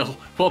you kill?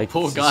 What Like,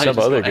 poor guy some just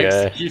other got guy.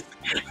 executed.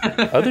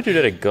 Other dude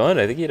had a gun.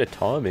 I think he had a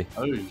Tommy.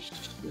 Oh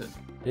shit.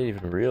 Didn't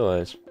even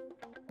realize.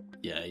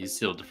 Yeah, he's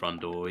sealed the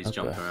front door. He's Okay.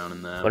 jumping around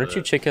in there. Why don't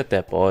you but- check out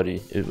that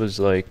body? It was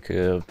like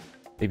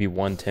maybe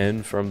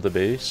 110 from the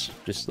base,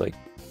 just like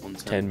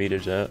 110? 10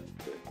 meters out.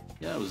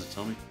 Yeah, it was a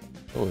Tommy.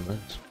 Oh,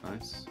 nice.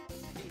 Nice.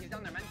 He's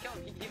down there, man. Kill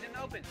him. He's in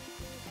the open.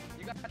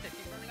 You got this.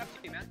 He's running up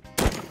to you, man.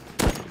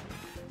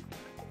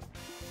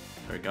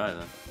 Great guy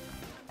then.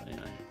 Yeah.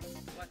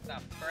 What the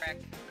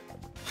frick?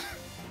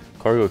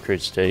 Cargo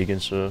crate's taken,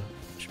 so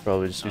we should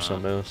probably just do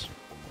something else.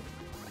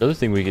 The other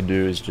thing we could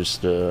do is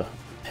just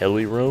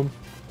heli roam.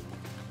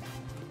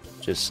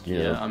 Just, you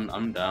know. Yeah,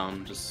 I'm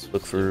down. Just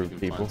look see for if we can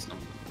people. find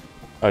something.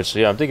 Alright, so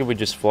yeah, I'm thinking we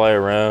just fly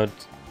around.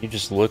 You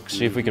just look,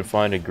 see if we can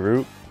find a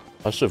group.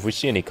 Also, if we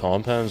see any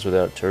compounds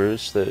without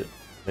tourists that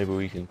maybe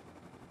we can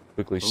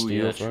quickly Oh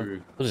steal yeah, from.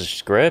 true. There's a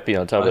scrappy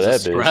on top of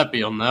There's that a bitch.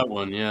 scrappy on that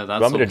one. Yeah, that's.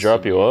 You want me to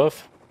drop you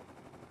off?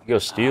 Go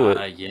steal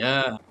it.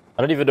 Yeah.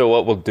 I don't even know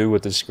what we'll do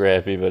with the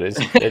Scrappy, but it's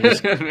it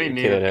just Me can't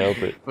neither. help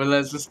it. But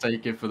let's just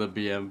take it for the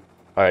BM.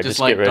 All right, Just just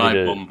like get ready dive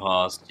to. bomb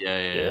past.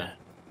 Yeah.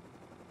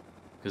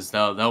 Because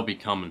they'll be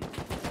coming.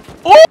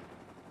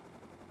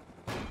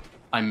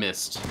 I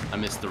missed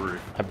the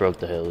roof. I broke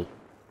the heli.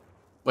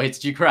 Wait,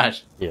 did you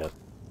crash? Yeah.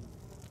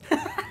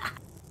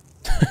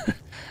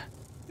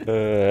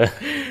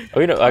 Oh,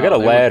 you know, I got a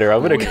they were ladder.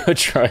 I'm gonna quick. go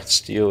try and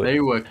steal it. They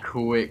were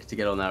quick to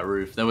get on that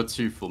roof. There were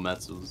 2 full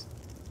metals.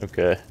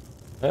 Okay.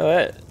 Well,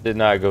 that did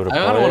not go to I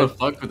plan. don't want to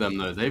fuck with them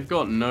though. They've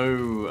got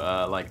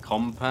no like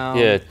compound.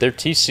 Yeah, their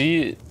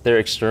TC, their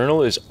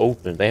external is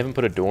open. They haven't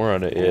put a door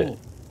on it yet. Oh.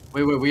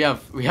 Wait, we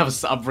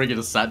have I'm bringing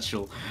a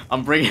satchel.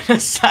 I'm bringing a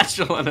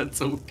satchel and a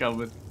tool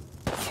cupboard.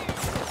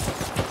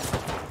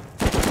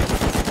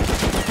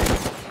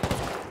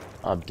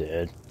 I'm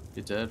dead.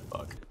 You're dead,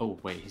 fuck. Oh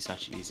wait,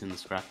 he's in the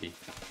Scrappy.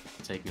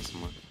 Taking us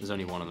somewhere. There's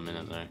only one of them in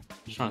it though.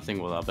 Just trying to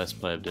think what our best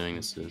play of doing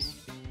this is.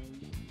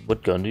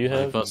 What gun do you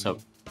have?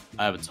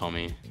 I have a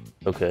Tommy.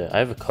 Okay, I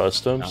have a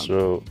custom,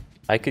 so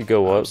I could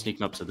go I'm up.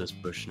 sneaking up to this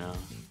bush now.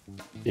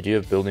 Did you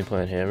have building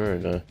plan hammer or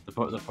no?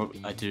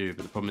 I do,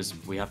 but the problem is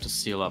we have to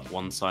seal up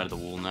one side of the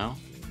wall now.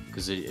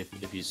 Because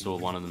if you saw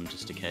one of them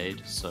just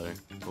decayed, so...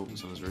 Oh,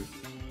 it's on his roof.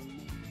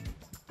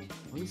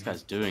 What are these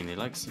guys doing? They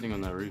like sitting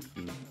on their roof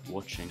and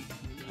watching.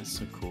 Guys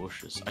so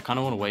cautious. I kind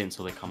of want to wait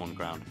until they come on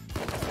ground.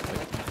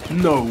 Wait.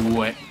 No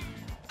way!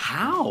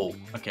 How?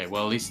 Okay,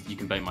 well at least you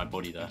can bait my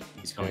body there.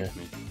 He's coming to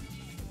me.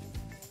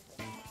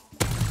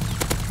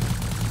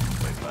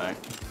 Wait back.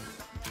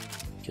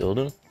 Killed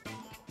him?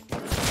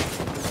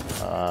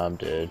 I'm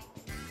dead.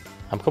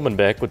 I'm coming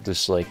back with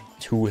this like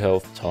 2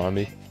 health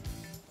Tommy.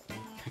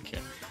 Okay,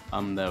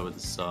 I'm there with the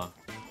Saw.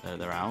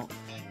 They're out.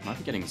 Might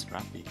be getting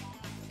Scrappy.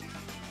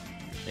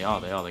 They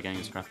are, they're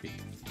getting Scrappy.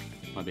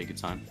 Might be a good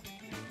time.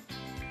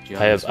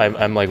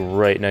 I'm like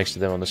right next to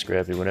them on the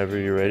Scrappy whenever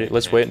you're ready.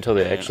 Let's wait until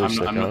they actually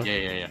stick on.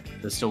 Yeah.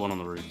 There's still one on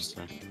the roof,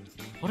 so.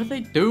 What are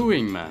they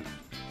doing, man?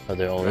 Are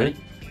they all ready?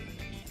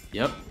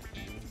 Yep.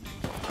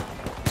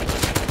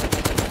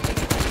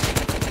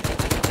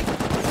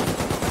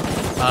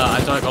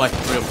 I got like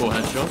 3 or 4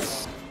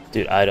 headshots.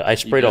 Dude, I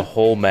sprayed a good?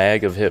 whole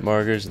mag of hit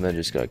markers and then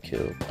just got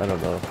killed. I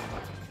don't know.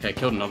 Okay, I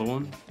killed another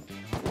one.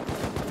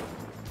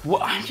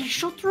 What? I just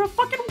shot through a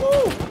fucking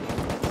wall!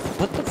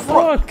 What the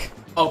fuck?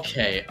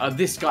 Okay,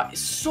 this guy is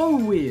so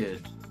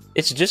weird.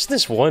 It's just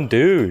this one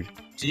dude.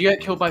 Did you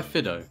get killed by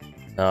Fido?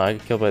 No, I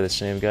get killed by the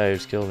same guy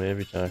who's killed me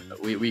every time.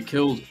 We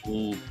killed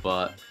all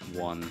but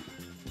one.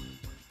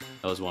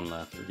 There was one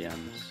left at the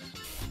end.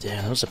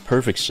 Damn, that was a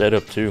perfect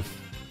setup too.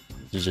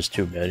 There's just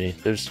too many.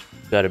 There's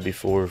gotta be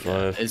 4 or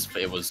 5. It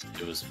was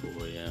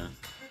 4, yeah.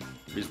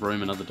 He's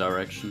roam another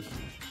direction.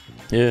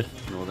 Yeah.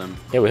 Ignore them.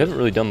 Yeah, we haven't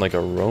really done like a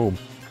roam.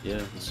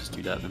 Yeah, let's just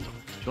do that then. Do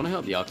you want to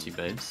help the Arctic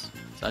base?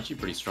 It's actually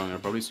pretty strong. There are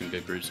probably some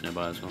good groups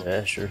nearby as well.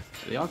 Yeah, sure.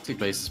 The Arctic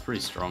base is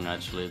pretty strong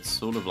actually. It's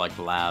sort of like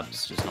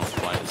labs, just not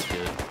quite as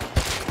good.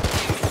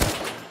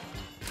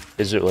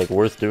 Is it like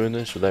worth doing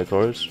this without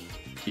cars?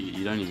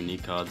 You don't even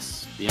need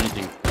cards. The only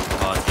thing the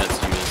card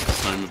gets you is the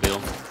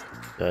snowmobile.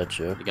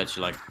 Gotcha. It gets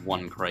you like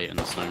 1 crate and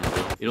the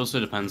snowmobile. It also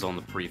depends on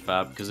the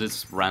prefab because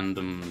it's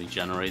randomly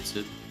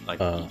generated,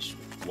 like each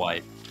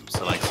wipe.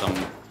 So like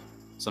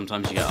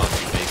sometimes you get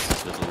Arctic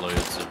bases with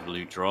loads of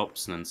loot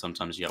drops, and then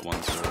sometimes you get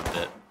ones that are a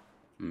bit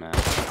meh.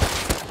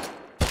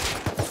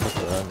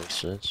 Okay, that makes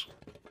sense.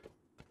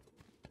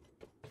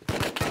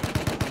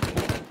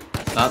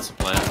 That's a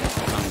player.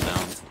 I'm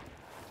down.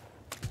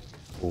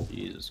 Cool.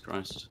 Jesus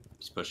Christ.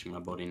 He's pushing my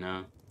body now.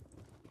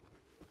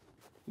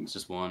 I think it's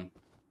just one.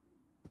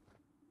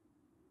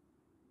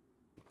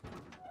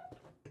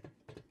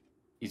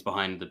 He's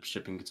behind the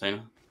shipping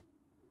container.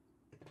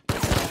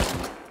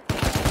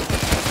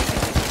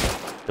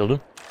 Killed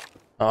him?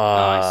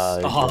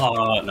 Nice.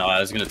 Oh, no,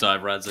 I was gonna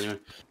dive rads anyway.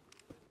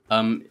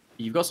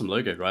 You've got some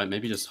logo, right?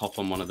 Maybe just hop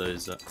on one of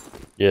those.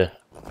 Yeah,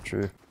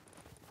 true.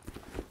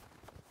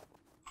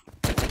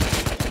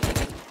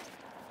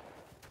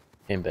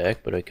 Came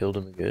back, but I killed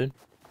him again.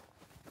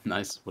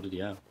 Nice. What did he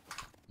have?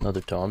 Another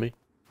Tommy.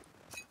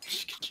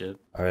 Good shit.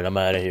 Alright, I'm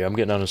out of here. I'm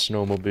getting on a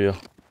snowmobile.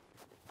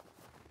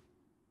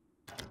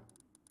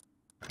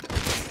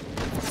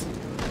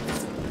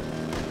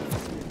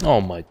 Oh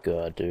my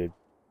god, dude.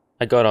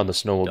 I got on the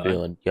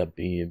snowmobile and got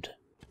beamed.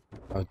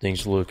 How are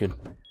things looking?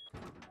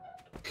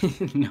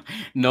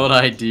 Not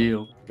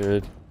ideal.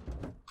 Good.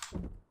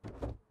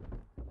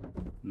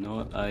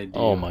 Not ideal.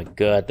 Oh my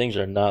god, things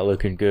are not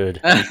looking good.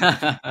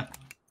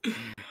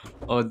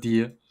 Oh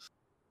dear.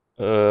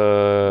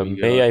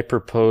 May I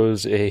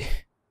propose a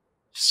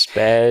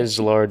spaz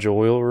large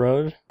oil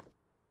run?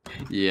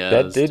 Yeah,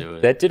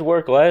 that did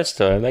work last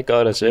time. That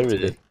got us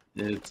everything.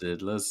 It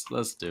did.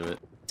 Let's do it.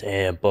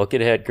 Damn,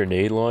 Bucket had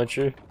grenade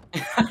launcher.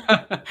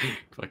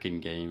 Fucking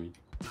gaming.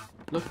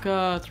 Look,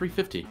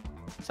 350.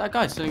 It's that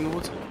guy sitting in the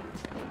water.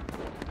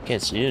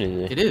 Can't see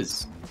anything. It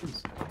is.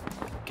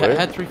 Where?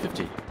 Head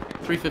 350.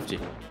 350.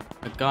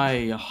 A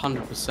guy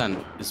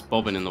 100% is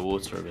bobbing in the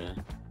water over here.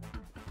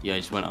 Yeah, he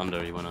just went under.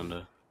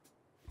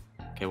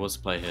 Okay, what's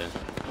the play here?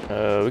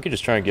 We could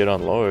just try and get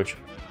on large.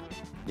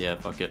 Yeah,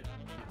 fuck it.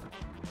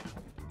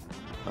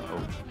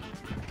 Uh-oh.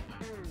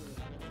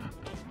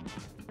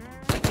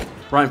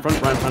 Right in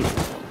front, right in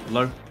front.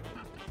 Low.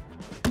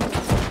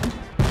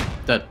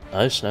 Dead.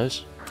 Nice,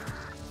 nice.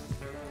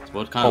 So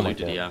what kind of loot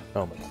did he have?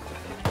 Oh my god.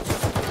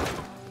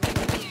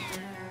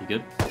 You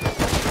good?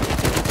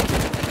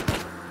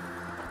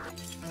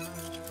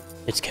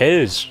 It's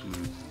Kez.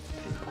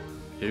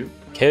 Who?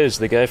 Kez,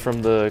 the guy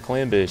from the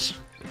clan base.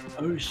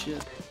 Oh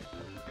shit.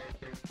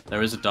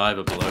 There is a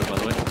diver below, by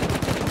the way.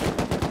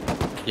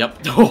 Yep.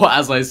 Oh,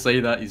 as I say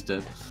that, he's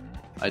dead.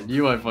 I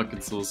knew I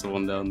fucking saw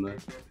someone down there.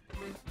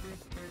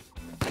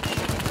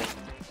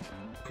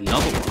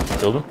 Another one.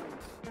 Killed him?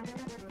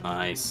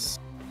 Nice.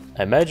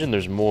 I imagine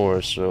there's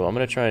more, so I'm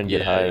gonna try and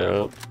get higher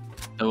up.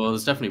 Oh, well,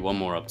 there's definitely one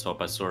more up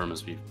top. I saw him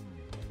as we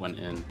went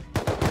in.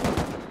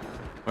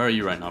 Where are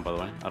you right now, by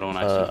the way? I don't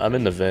want to I'm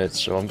in the vents,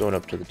 so I'm going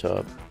up to the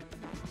top.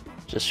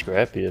 It's just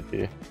scrappy up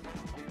here.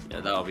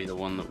 Yeah, that'll be the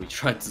one that we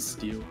tried to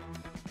steal.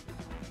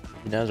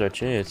 Now's our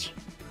chance.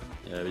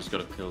 Yeah, we just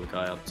gotta kill the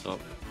guy up top.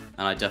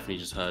 And I definitely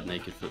just heard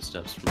naked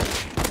footsteps from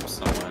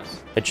somewhere.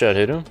 Headshot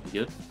hit him.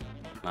 You good?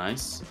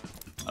 Nice.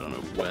 I don't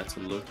know where to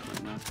look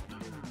right now.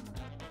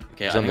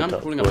 Okay, He's I on think the I'm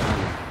top pulling up.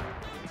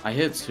 floor. I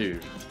hear two.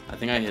 I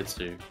think I hear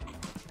two.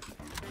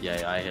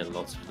 Yeah, I hear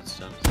lots of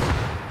footsteps.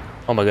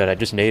 Oh my god, I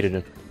just naded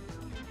him.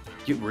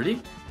 You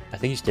really? I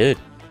think he's dead.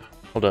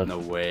 Hold on. No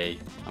way.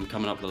 I'm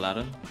coming up the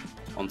ladder.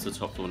 Onto the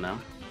top floor now.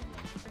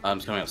 I'm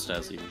just coming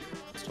upstairs even.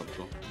 It's top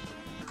floor.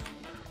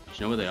 Do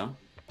you know where they are?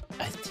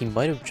 He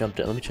might have jumped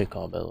out. Let me check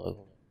combat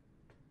level.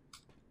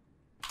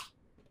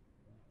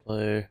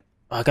 Player.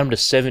 Oh, I got him to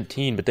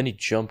 17, but then he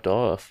jumped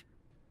off.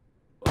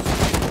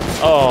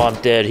 Oh,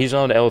 I'm dead. He's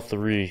on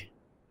L3.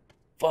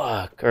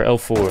 Fuck. Or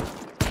L4.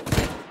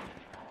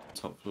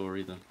 Top floor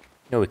either.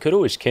 No, we could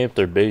always camp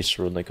their base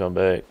when they come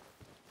back.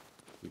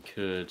 We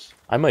could.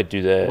 I might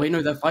do that. Wait,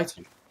 no, they're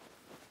fighting.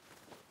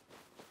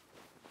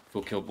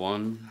 Full kill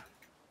one.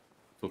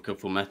 Full kill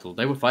full metal.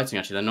 They were fighting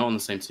actually. They're not on the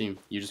same team.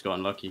 You just got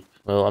unlucky.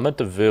 Well, I'm at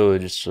the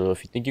village, so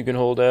if you think you can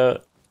hold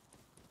out,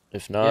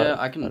 if not, Yeah,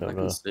 I can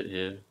know. sit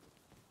here.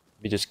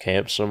 We just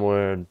camp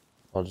somewhere, and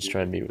I'll just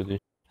try and meet with you.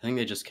 I think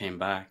they just came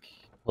back.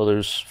 Well,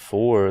 there's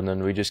 4, and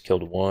then we just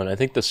killed 1. I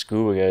think the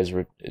scuba guys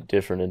were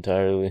different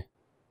entirely.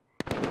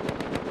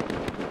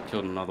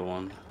 Killed another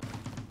one.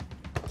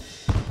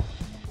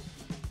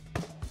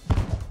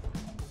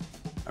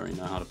 I already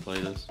know how to play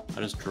this.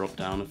 I just dropped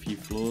down a few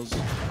floors.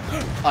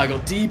 I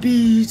got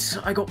DB'd!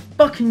 I got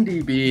fucking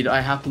DB'd! I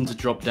happened to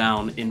drop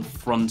down in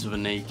front of a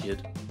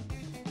naked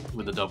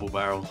with a double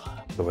barrel.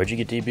 But where'd you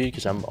get DB?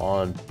 Because I'm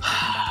on.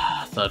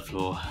 3rd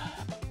floor.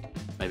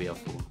 Maybe up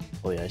 4.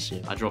 Oh yeah, I see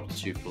him. I dropped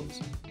 2 floors.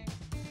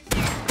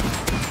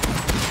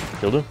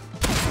 Killed him?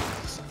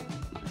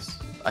 Nice.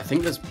 I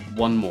think there's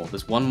one more.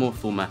 There's one more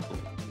full metal.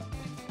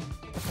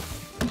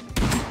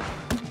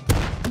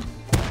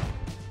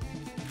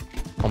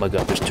 Oh my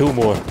god, there's 2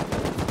 more.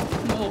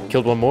 No.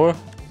 Killed 1 more?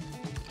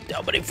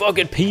 How many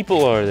fucking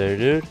people are there,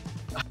 dude?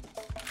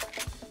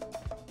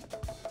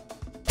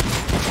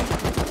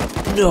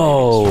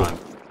 No!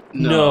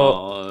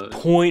 No!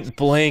 Point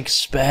blank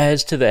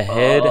spaz to the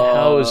head?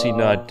 How is he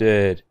not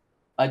dead?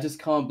 I just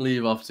can't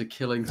believe after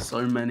killing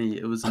so many,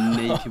 it was a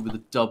naked with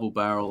a double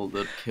barrel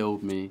that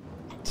killed me.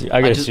 Dude,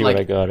 I gotta see what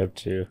I got up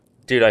to.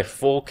 Dude, I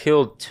full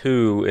killed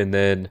 2 and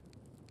then...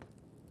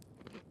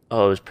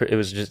 Oh, it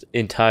was just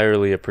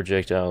entirely a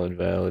projectile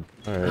invalid.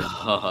 Alright.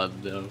 Oh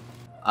no.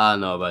 I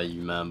don't know about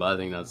you, man, but I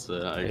think that's an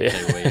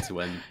okay way to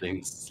end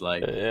things.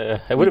 Like, yeah,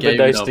 it would have been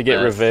nice to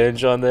get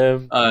revenge on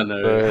them. I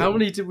know. How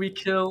many did we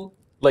kill?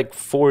 Like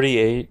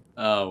 48.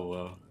 Oh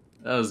well,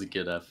 that was a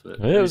good effort.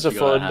 Yeah, it was a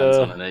fun.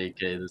 On an AK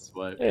this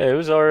wipe. Yeah, it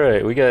was all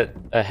right. We got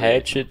a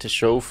hatchet to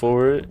show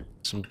for it.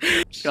 Some.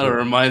 Kind of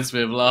reminds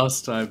me of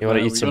last time. You want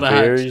to eat some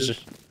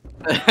berries?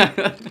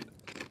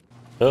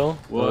 Well,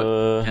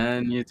 what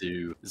can you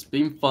do? It's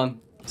been fun.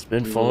 It's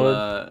been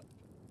fun.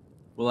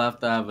 We'll have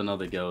to have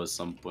another go at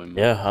some point.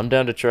 Man. Yeah, I'm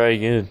down to try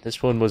again.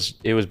 This one was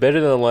better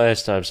than the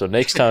last time, so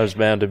next time's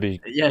bound to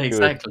be. Yeah,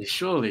 exactly. Good.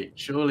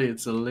 Surely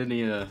it's a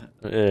linear.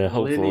 Yeah,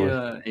 hopefully.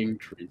 Linear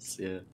increase. Yeah.